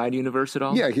in that side universe at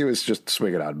all? Yeah, he was just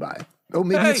swinging on by. Oh,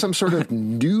 maybe it's some sort of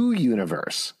new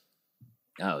universe.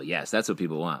 Oh, yes, that's what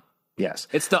people want. Yes.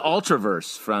 It's the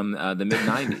Ultraverse from the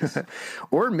mid-90s.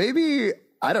 Or maybe,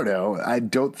 I don't know, I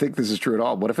don't think this is true at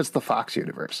all. What if it's the Fox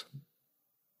universe?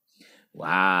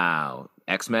 Wow.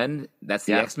 X-Men? That's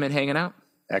the X-Men hanging out?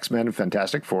 X-Men and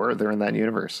Fantastic Four, they're in that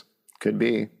universe. Could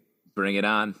be. Bring it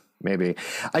on. Maybe.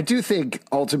 I do think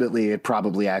ultimately it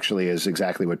probably actually is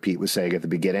exactly what Pete was saying at the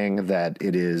beginning, that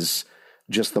it is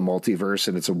just the multiverse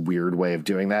and it's a weird way of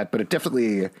doing that. But it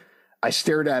definitely, I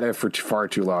stared at it for far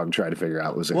too long trying to figure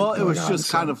out was it. Well, it was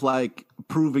just kind of like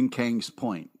proving Kang's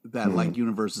point that like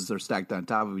universes are stacked on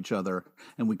top of each other.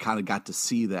 And we kind of got to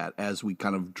see that as we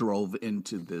kind of drove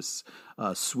into this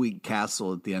sweet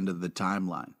castle at the end of the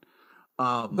timeline.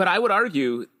 But I would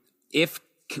argue if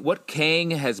what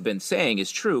Kang has been saying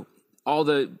is true,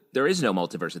 there is no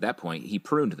multiverse at that point. He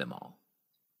pruned them all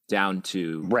down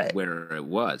to where it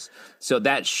was. So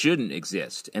that shouldn't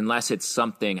exist unless it's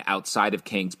something outside of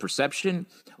Kang's perception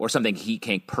or something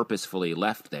Kang purposefully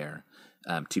left there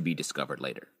to be discovered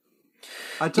later.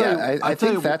 I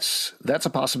think that's a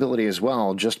possibility as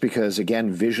well, just because,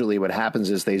 again, visually what happens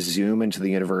is they zoom into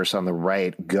the universe on the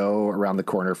right, go around the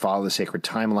corner, follow the sacred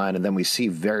timeline, and then we see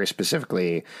very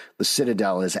specifically the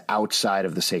Citadel is outside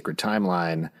of the sacred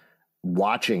timeline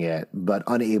watching it, but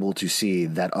unable to see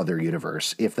that other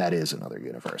universe, if that is another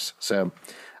universe. So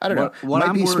I don't know.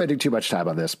 Might be spending too much time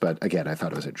on this, but again, I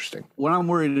thought it was interesting. What I'm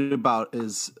worried about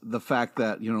is the fact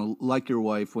that, you know, like your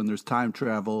wife, when there's time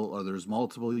travel or there's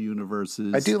multiple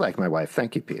universes. I do like my wife.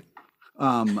 Thank you, Pete.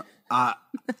 I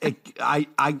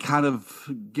kind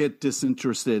of get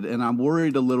disinterested, and I'm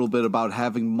worried a little bit about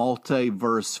having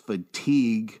multiverse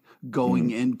fatigue going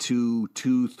into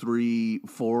 2, 3,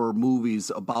 4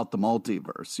 movies about the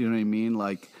multiverse. You know what I mean?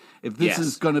 Like, if this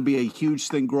is going to be a huge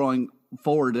thing growing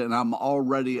forward and I'm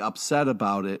already upset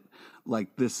about it,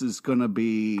 like, this is going to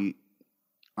be,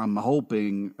 I'm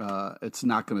hoping it's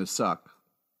not going to suck.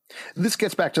 This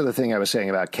gets back to the thing I was saying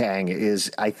about Kang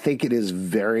is I think it is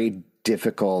very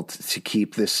difficult to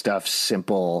keep this stuff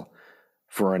simple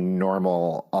for a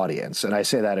normal audience. And I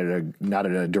say that not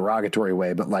in a derogatory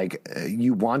way, but like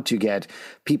you want to get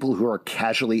people who are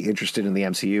casually interested in the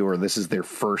MCU, or this is their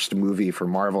first movie for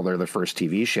Marvel or their first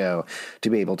TV show, to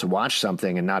be able to watch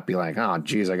something and not be like, oh,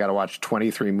 geez, I got to watch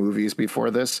 23 movies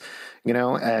before this, you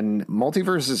know? And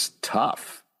multiverse is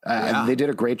tough. They did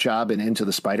a great job in Into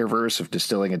the Spider-Verse of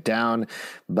distilling it down,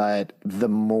 but the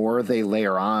more they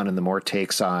layer on and the more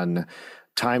takes on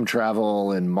time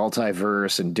travel and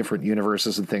multiverse and different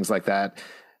universes and things like that,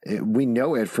 we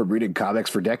know it from reading comics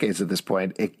for decades at this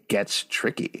point, it gets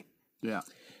tricky. Yeah.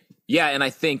 Yeah, and I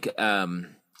think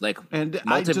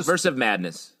Multiverse of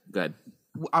Madness. Go ahead.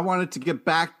 I wanted to get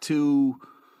back to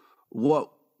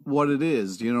what it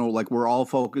is, you know, like we're all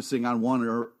focusing on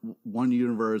one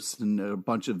universe and a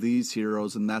bunch of these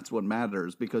heroes, and that's what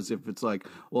matters. Because if it's like,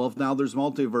 well, if now there's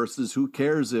multiverses, who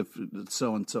cares if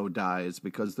so and so dies?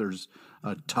 Because there's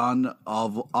a ton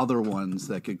of other ones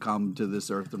that could come to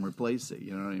this earth and replace it.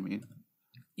 You know what I mean?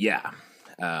 Yeah.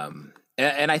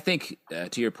 And I think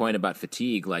to your point about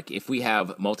fatigue, like if we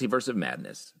have Multiverse of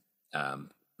Madness,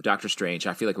 Doctor Strange,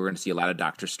 I feel like we're going to see a lot of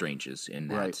Doctor Stranges in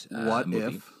that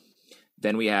movie. If?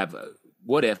 Then we have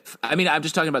What If. I mean, I'm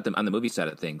just talking about them on the movie side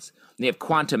of things. And they have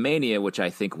Quantumania, which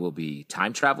I think will be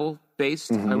time travel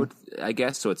based. I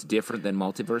guess so. It's different than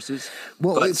multiverses.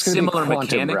 Well, but it's going to be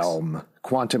mechanics.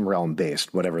 quantum realm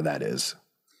based, whatever that is.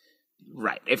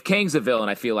 Right. If Kang's a villain,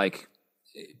 I feel like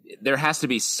there has to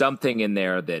be something in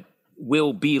there that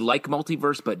will be like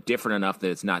multiverse, but different enough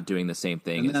that it's not doing the same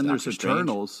thing. And then there's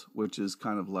Eternals, which is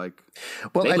kind of like...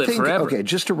 Well, I think, okay,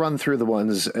 just to run through the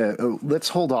ones, let's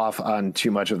hold off on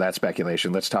too much of that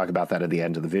speculation. Let's talk about that at the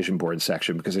end of the vision board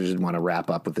section, because I just want to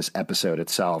wrap up with this episode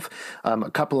itself.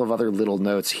 A couple of other little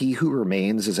notes. He Who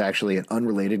Remains is actually an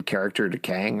unrelated character to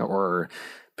Kang, or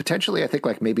potentially, I think,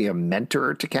 like maybe a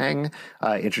mentor to Kang,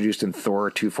 introduced in Thor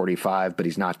 245, but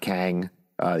he's not Kang.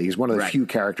 He's one of the few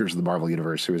characters in the Marvel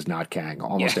Universe who is not Kang.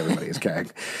 Almost everybody is Kang.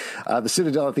 The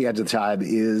Citadel at the end of the time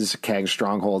is Kang's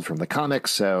stronghold from the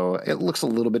comics, so it looks a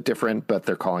little bit different, but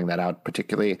they're calling that out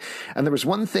particularly. And there was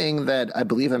one thing that I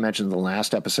believe I mentioned in the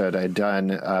last episode I had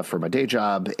done for my day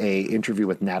job, a interview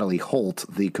with Natalie Holt,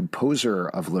 the composer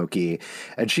of Loki,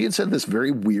 and she had said this very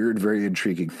weird, very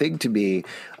intriguing thing to me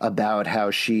about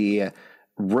how she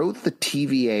wrote the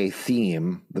TVA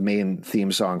theme, the main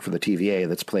theme song for the TVA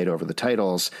that's played over the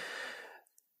titles,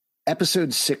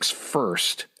 episode 6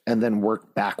 first, and then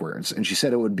worked backwards. And she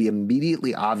said it would be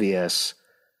immediately obvious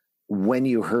when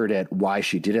you heard it why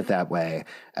she did it that way.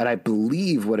 And I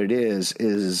believe what it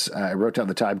is I wrote down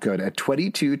the time code at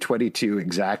 22:22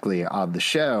 exactly on the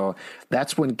show.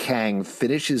 That's when Kang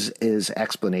finishes his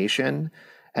explanation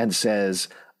and says,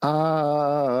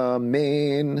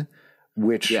 Amen,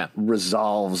 which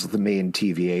resolves the main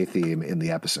TVA theme in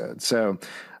the episode. So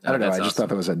I don't know. I just thought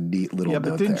that was a neat little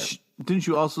note there. Didn't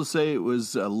you also say it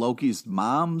was Loki's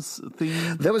mom's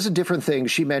theme? That was a different thing.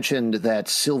 She mentioned that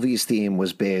Sylvie's theme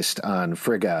was based on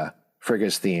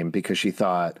Frigga's theme because she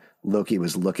thought Loki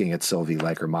was looking at Sylvie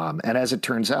like her mom. And as it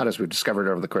turns out, as we've discovered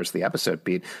over the course of the episode,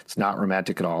 Pete, it's not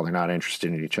romantic at all. They're not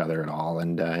interested in each other at all.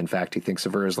 And in fact, he thinks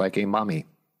of her as like a mommy.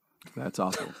 That's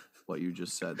awesome, what you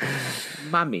just said.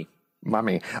 Mommy.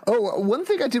 Oh, one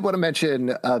thing I did want to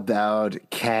mention about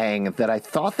Kang that I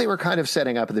thought they were kind of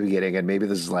setting up at the beginning, and maybe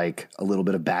this is like a little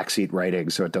bit of backseat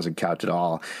writing, so it doesn't count at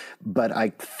all. But I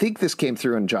think this came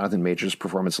through in Jonathan Majors'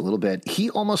 performance a little bit. He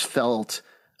almost felt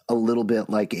a little bit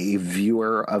like a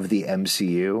viewer of the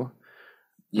MCU.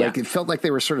 Yeah. Like it felt like they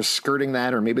were sort of skirting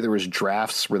that, or maybe there was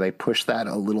drafts where they pushed that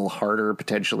a little harder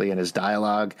potentially in his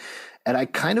dialogue. And I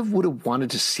kind of would have wanted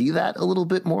to see that a little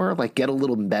bit more, like get a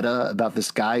little meta about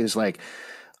this guy who's like,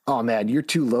 oh man, you're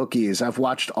two Lokis. I've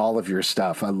watched all of your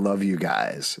stuff. I love you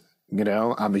guys. You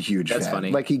know, I'm a huge fan.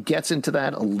 Funny. Like he gets into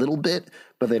that a little bit,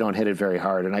 but they don't hit it very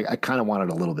hard. And I kind of wanted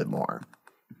a little bit more.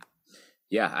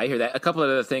 Yeah, I hear that. A couple of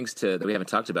other things that we haven't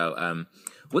talked about.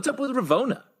 What's up with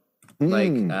Ravonna?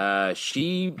 Like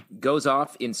she goes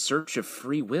off in search of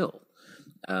free will.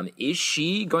 Is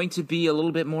she going to be a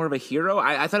little bit more of a hero?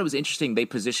 I thought it was interesting. They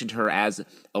positioned her as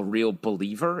a real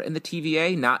believer in the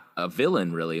TVA, not a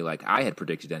villain, really, like I had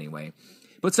predicted anyway,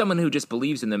 but someone who just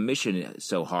believes in the mission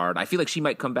so hard. I feel like she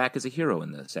might come back as a hero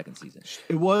in the second season.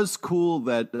 It was cool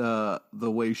that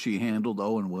the way she handled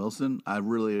Owen Wilson. I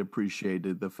really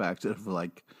appreciated the fact that,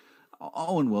 like,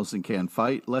 Owen Wilson can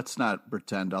fight. Let's not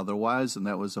pretend otherwise. And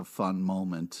that was a fun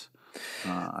moment,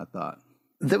 I thought.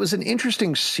 That was an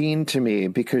interesting scene to me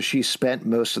because she spent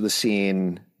most of the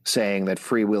scene saying that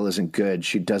free will isn't good.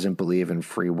 She doesn't believe in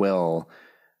free will.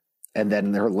 And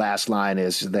then her last line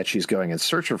is that she's going in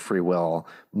search of free will.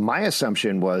 My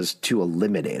assumption was to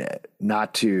eliminate it,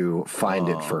 not to find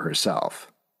it for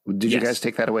herself. Did you guys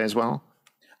take that away as well?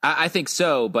 I think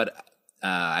so, but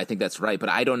I think that's right. But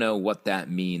I don't know what that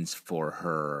means for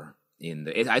her.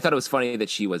 I thought it was funny that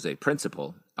she was a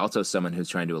principal, also someone who's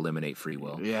trying to eliminate free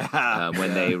will.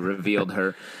 When they revealed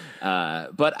her,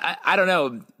 but I don't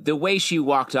know. The way she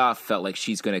walked off felt like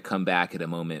she's going to come back at a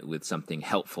moment with something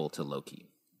helpful to Loki.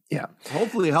 Yeah,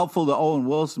 hopefully helpful to Owen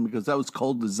Wilson because that was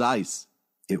cold as ice.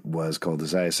 It was cold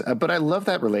as ice, but I love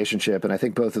that relationship, and I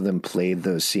think both of them played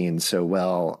those scenes so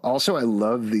well. Also, I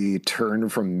love the turn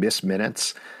from Miss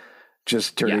Minutes.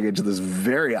 Just turning into this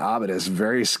very ominous,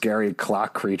 very scary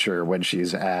clock creature when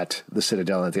she's at the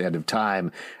Citadel at the end of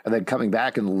time, and then coming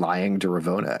back and lying to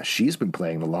Ravonna. She's been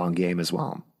playing the long game as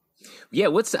well. Yeah,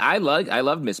 I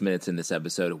love Miss Minutes in this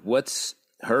episode. What's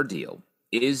her deal?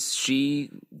 Is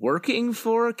she working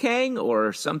for Kang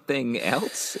or something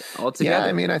else altogether? Yeah,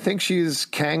 I mean, I think she's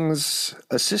Kang's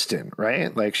assistant,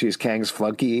 right? Like she's Kang's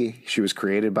flunky. She was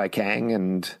created by Kang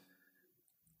and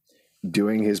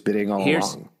doing his bidding all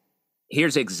along.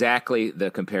 Here's exactly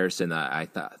the comparison that I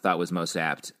thought was most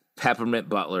apt. Peppermint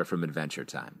Butler from Adventure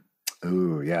Time.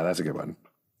 Ooh, yeah, that's a good one.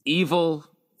 Evil,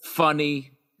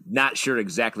 funny, not sure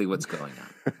exactly what's going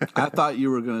on. I thought you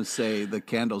were going to say the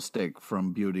candlestick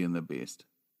from Beauty and the Beast.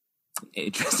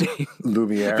 Interesting.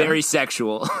 Lumiere. Very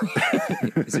sexual.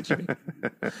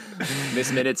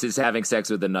 Miss Minutes is having sex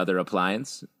with another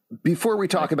appliance. Before we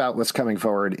talk about what's coming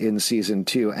forward in season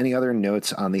 2, any other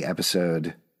notes on the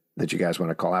episode that you guys want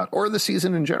to call out, or the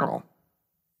season in general?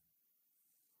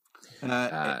 It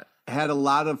had a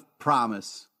lot of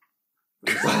promise.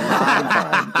 There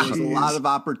was a lot of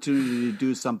opportunity to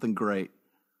do something great.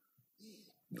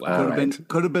 Wow.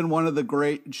 Could have been one of the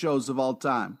great shows of all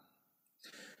time.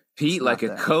 Pete, like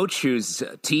a coach whose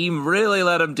team really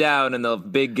let him down in the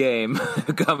big game,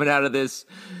 coming out of this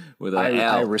with an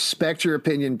L. I respect your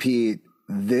opinion, Pete.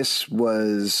 This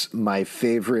was my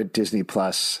favorite Disney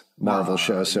Plus Marvel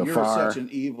show so far. You're such an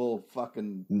evil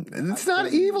fucking... It's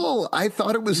not evil. I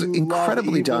thought it was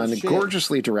incredibly done,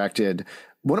 gorgeously directed.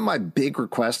 One of my big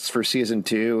requests for season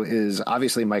 2 is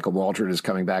obviously Michael Waldron is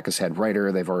coming back as head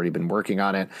writer. They've already been working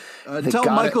on it. Tell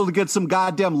Michael to get some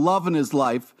goddamn love in his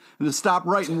life and to stop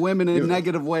writing women in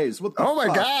negative ways. What the fuck?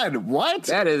 My God, what?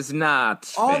 That is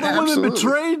not all the women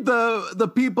betrayed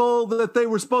the people that they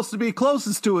were supposed to be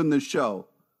closest to in this show.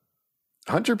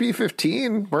 Hunter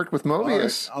B-15 worked with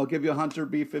Mobius. Right, I'll give you Hunter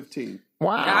B-15.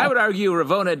 Wow. I would argue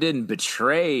Ravonna didn't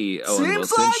betray Owen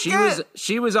Wilson. Like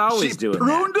she was always doing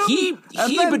that. He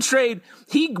betrayed.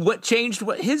 He changed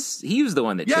what his. He was the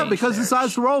one that changed. Yeah, because his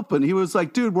eyes were open. He was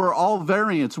like, "Dude, we're all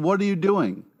variants. What are you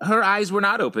doing?" Her eyes were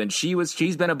not open.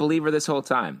 She's been a believer this whole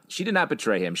time. She did not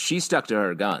betray him. She stuck to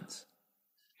her guns.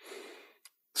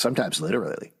 Sometimes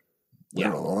literally.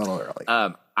 Yeah.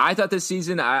 Literally. I thought this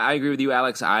season, I agree with you,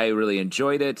 Alex. I really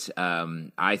enjoyed it.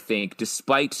 I think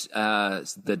despite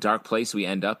the dark place we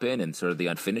end up in and sort of the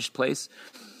unfinished place,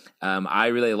 I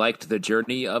really liked the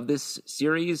journey of this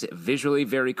series. Visually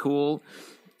very cool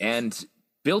and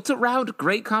built around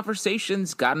great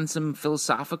conversations, gotten some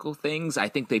philosophical things. I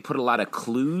think they put a lot of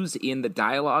clues in the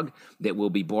dialogue that will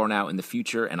be borne out in the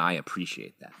future, and I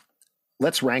appreciate that.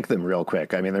 Let's rank them real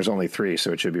quick. I mean, there's only 3,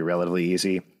 so it should be relatively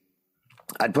easy.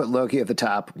 I'd put Loki at the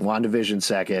top, WandaVision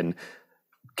second,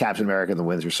 Captain America and the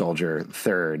Winter Soldier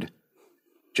third.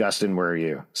 Justin, where are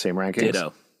you? Same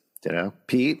rankings? Ditto.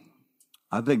 Pete?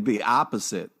 I think the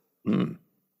opposite.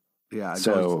 Yeah.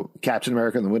 So Captain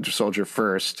America and the Winter Soldier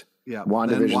first. Yeah,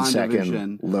 WandaVision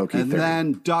second, Loki and third.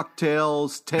 then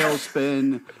DuckTales,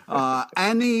 Tailspin,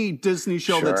 any Disney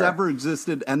show that's ever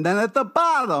existed. And then at the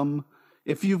bottom,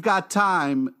 if you've got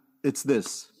time, it's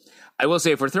this. I will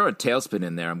say, if we're throwing Tailspin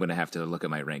in there, I'm going to have to look at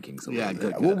my rankings a little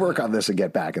bit. We'll work on this and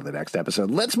get back in the next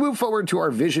episode. Let's move forward to our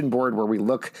vision board where we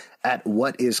look at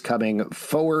what is coming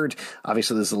forward.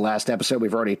 Obviously, this is the last episode.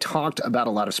 We've already talked about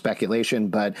a lot of speculation,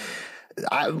 but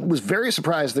I was very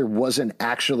surprised there wasn't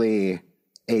actually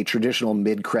a traditional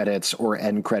mid-credits or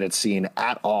end-credits scene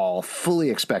at all. Fully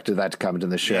expected that to come into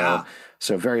the show. Yeah.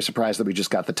 So very surprised that we just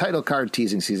got the title card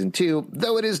teasing season 2,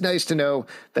 though it is nice to know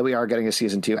that we are getting a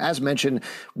season 2. As mentioned,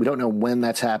 we don't know when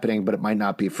that's happening, but it might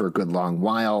not be for a good long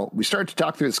while. We started to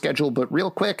talk through the schedule, but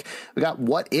real quick, we got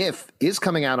What If is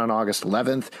coming out on August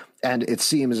 11th. And it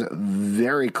seems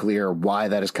very clear why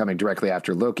that is coming directly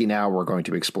after Loki now. We're going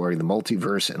to be exploring the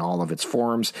multiverse in all of its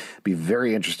forms. Be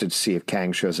very interested to see if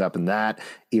Kang shows up in that,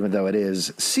 even though it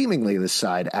is seemingly this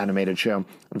side animated show. And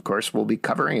of course, we'll be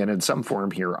covering it in some form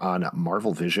here on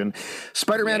Marvel Vision.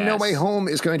 Spider-Man No Way Home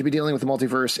is going to be dealing with the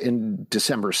multiverse in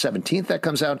December 17th. That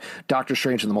comes out. Doctor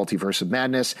Strange and the Multiverse of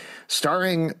Madness,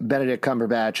 starring Benedict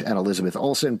Cumberbatch and Elizabeth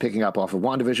Olsen, picking up off of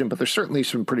WandaVision. But there's certainly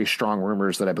some pretty strong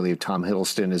rumors that I believe Tom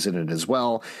Hiddleston is in it as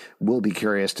well. We'll be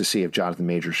curious to see if Jonathan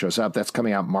Majors shows up. That's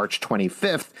coming out March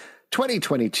 25th,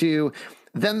 2022.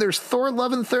 Then there's Thor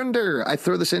Love and Thunder. I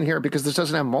throw this in here because this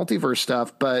doesn't have multiverse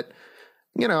stuff, but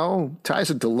you know, ties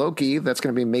it to Loki. That's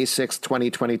going to be May 6th,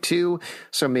 2022.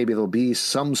 So maybe there'll be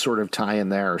some sort of tie in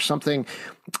there or something.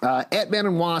 Ant-Man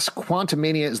and Wasp,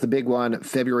 Quantumania is the big one,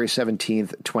 February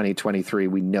 17th, 2023.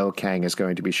 We know Kang is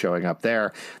going to be showing up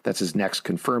there. That's his next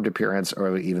confirmed appearance,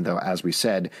 or even though, as we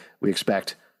said, we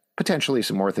expect potentially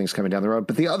some more things coming down the road.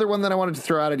 But the other one that I wanted to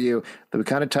throw out at you that we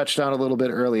kind of touched on a little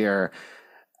bit earlier,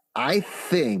 I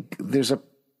think there's a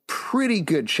pretty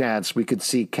good chance we could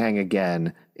see Kang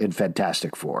again in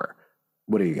Fantastic Four.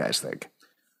 What do you guys think?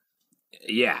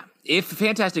 Yeah. If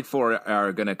Fantastic Four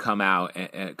are going to come out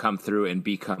and come through and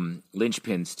become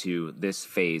linchpins to this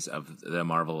phase of the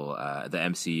Marvel, the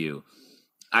MCU,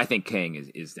 I think Kang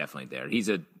is definitely there. He's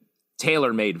a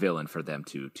tailor-made villain for them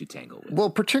to tangle with. Well,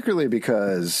 particularly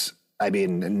because, I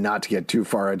mean, not to get too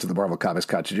far into the Marvel Comics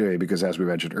continuity, because as we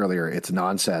mentioned earlier, it's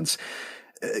nonsense.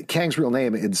 Kang's real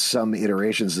name in some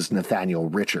iterations is Nathaniel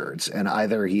Richards, and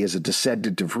either he is a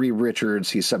descendant of Reed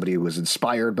Richards, he's somebody who was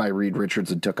inspired by Reed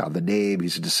Richards and took on the name,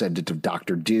 he's a descendant of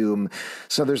Doctor Doom.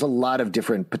 So there's a lot of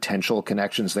different potential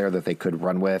connections there that they could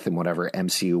run with in whatever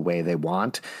MCU way they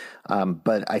want.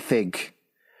 But I think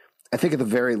at the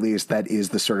very least, that is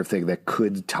the sort of thing that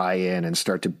could tie in and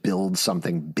start to build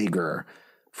something bigger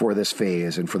for this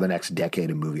phase and for the next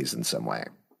decade of movies in some way.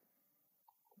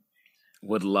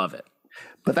 Would love it.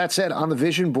 But that said, on the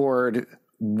vision board,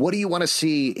 what do you want to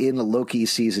see in Loki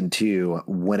season 2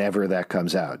 whenever that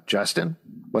comes out? Justin,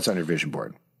 what's on your vision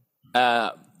board?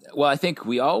 Well, I think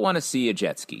we all want to see a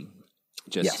jet ski.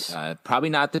 Probably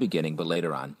not at the beginning, but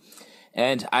later on.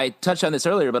 And I touched on this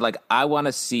earlier, but I want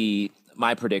to see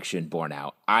my prediction borne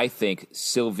out. I think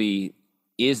Sylvie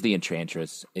is the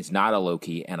Enchantress. It's not a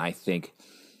Loki. And I think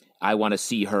I want to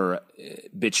see her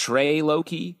betray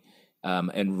Loki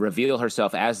and reveal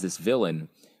herself as this villain,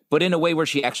 but in a way where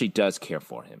she actually does care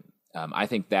for him. I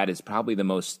think that is probably the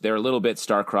most, they're a little bit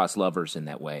star-crossed lovers in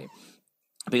that way.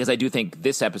 Because I do think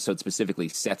this episode specifically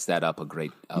sets that up a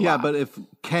lot. But if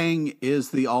Kang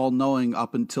is the all-knowing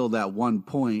up until that one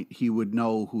point, he would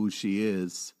know who she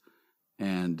is.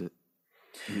 And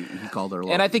he called her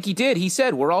Loki. And I think he did. He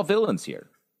said, we're all villains here.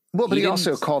 Well, but he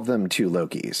also called them 2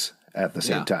 Lokis at the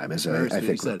same time, as I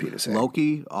think what Peter said.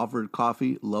 Loki offered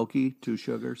coffee, Loki 2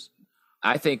 sugars.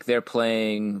 I think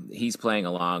he's playing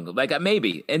along,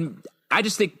 maybe. And I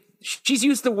just think she's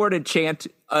used the word enchant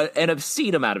an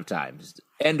obscene amount of times.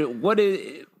 And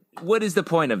what is the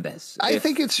point of this? I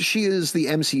think she is the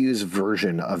MCU's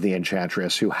version of the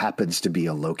Enchantress who happens to be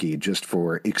a Loki just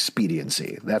for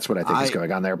expediency. That's what I think is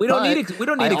going on there. We don't need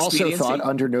expediency. I also thought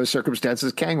under no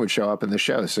circumstances Kang would show up in the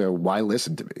show, so why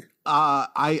listen to me?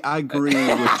 I agree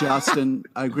with Justin.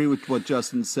 I agree with what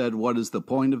Justin said. What is the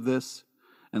point of this?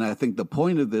 And I think the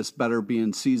point of this better be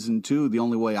in season 2. The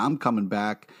only way I'm coming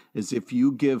back is if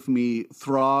you give me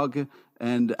Throg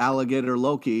and Alligator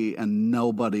Loki and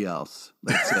nobody else.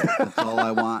 That's it. That's all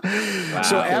I want. Wow.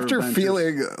 So after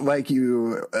feeling like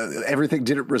everything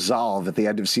didn't resolve at the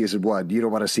end of season 1, you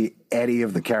don't want to see any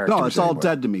of the characters No, it's anymore. all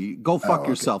dead to me. Go fuck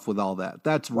yourself with all that.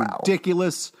 That's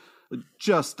ridiculous.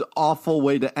 Just awful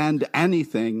way to end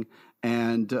anything.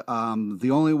 And the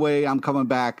only way I'm coming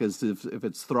back is if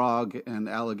it's Throg and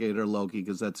Alligator Loki,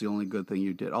 because that's the only good thing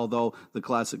you did. Although the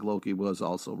classic Loki was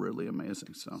also really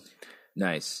amazing. So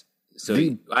nice. So,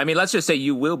 let's just say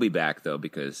you will be back, though,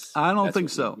 because I don't think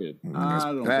so.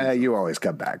 You always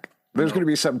come back. There's going to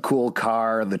be some cool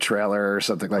car in the trailer or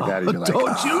something like that. And you're like,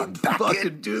 don't you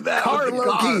fucking do that. Car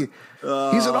Loki.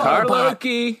 He's an Car Autobot.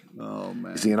 Loki. Oh,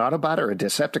 man. Is he an Autobot or a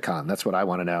Decepticon? That's what I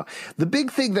want to know. The big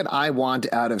thing that I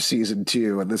want out of season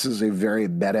 2, and this is a very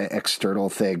meta external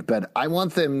thing, but I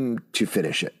want them to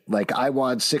finish it. Like, I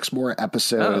want 6 more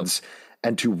episodes.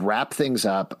 And to wrap things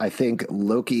up, I think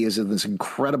Loki is in this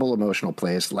incredible emotional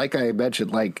place. Like I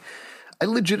mentioned, like I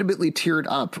legitimately teared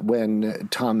up when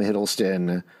Tom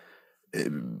Hiddleston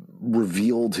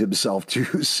revealed himself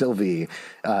to Sylvie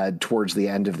towards the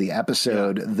end of the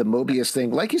episode. Yeah. The Mobius thing,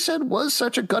 like you said, was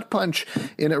such a gut punch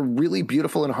in a really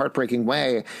beautiful and heartbreaking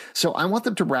way. So I want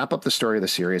them to wrap up the story of the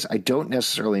series. I don't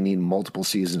necessarily need multiple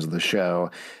seasons of the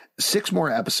show. 6 more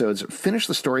episodes, finish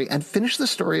the story, and finish the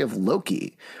story of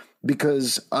Loki.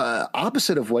 Because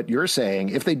opposite of what you're saying,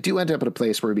 if they do end up at a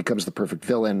place where he becomes the perfect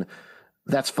villain,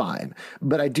 that's fine.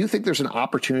 But I do think there's an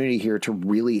opportunity here to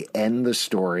really end the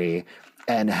story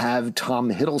and have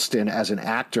Tom Hiddleston as an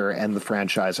actor end the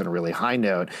franchise on a really high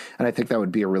note. And I think that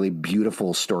would be a really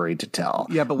beautiful story to tell.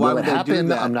 Yeah, but why would they do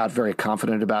that? I'm not very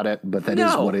confident about it, but that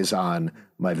is what is on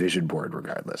my vision board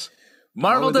regardless.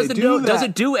 Marvel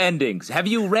doesn't do endings. Have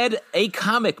you read a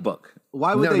comic book?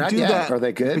 Why would they do that? Are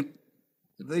they good?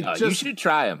 You should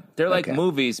try them. They're like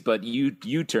movies, but you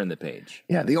turn the page.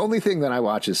 Yeah, the only thing that I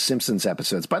watch is Simpsons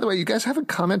episodes. By the way, you guys haven't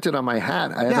commented on my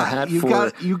hat. I have a hat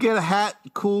you get a hat,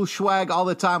 cool swag all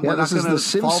the time. Yeah, We're not going to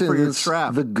fall for your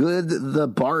trap. The Good, the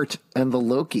Bart, and the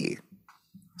Loki.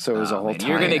 So it was a whole time.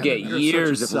 You're going to get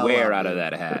years of wear out of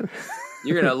that hat.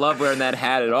 You're going to love wearing that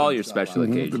hat at all your special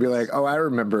occasions. To be like, I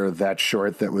remember that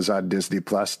short that was on Disney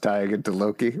Plus tying into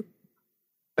Loki.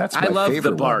 That's my favorite one. I love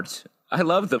the Bart. I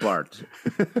love the Bart.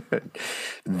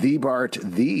 The Bart,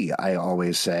 I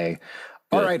always say.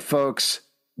 Good. All right, folks,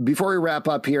 before we wrap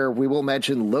up here, we will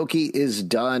mention Loki is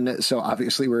done. So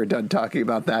obviously we're done talking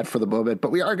about that for the moment, but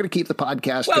we are going to keep the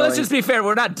podcast going. Well, let's just be fair.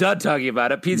 We're not done talking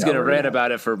about it. Pete's going to rant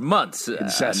about it for months,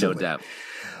 no doubt.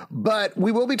 But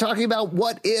we will be talking about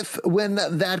What If when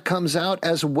that comes out,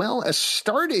 as well as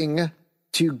starting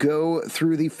to go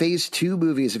through the Phase 2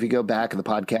 movies. If you go back in the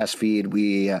podcast feed,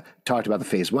 we talked about the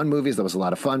Phase 1 movies. That was a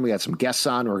lot of fun. We had some guests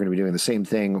on. We're going to be doing the same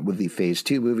thing with the Phase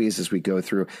 2 movies as we go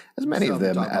through as many of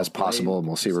them as possible, and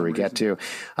we'll see where we get to.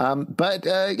 But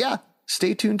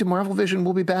stay tuned to Marvel Vision.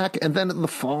 We'll be back. And then in the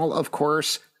fall, of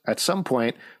course, at some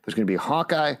point, there's going to be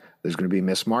Hawkeye. There's going to be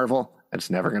Miss Marvel. It's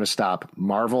never going to stop.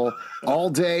 Marvel all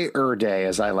day, day,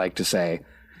 as I like to say.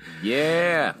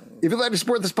 Yeah. If you'd like to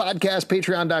support this podcast,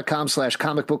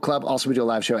 patreon.com/Comic Book Club. Also, we do a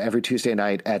live show every Tuesday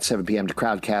night at 7 p.m. to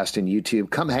Crowdcast and YouTube.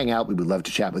 Come hang out. We would love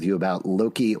to chat with you about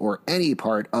Loki or any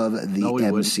part of the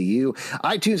MCU. Wouldn't.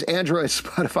 iTunes, Android,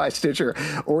 Spotify, Stitcher,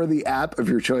 or the app of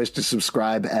your choice to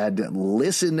subscribe and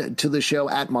listen to the show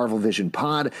at Marvel Vision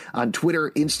Pod on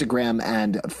Twitter, Instagram,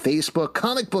 and Facebook.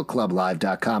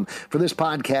 ComicBookClubLive.com for this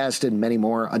podcast and many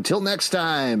more. Until next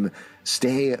time,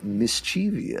 stay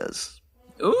mischievous.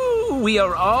 Ooh, we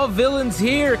are all villains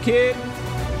here, kid.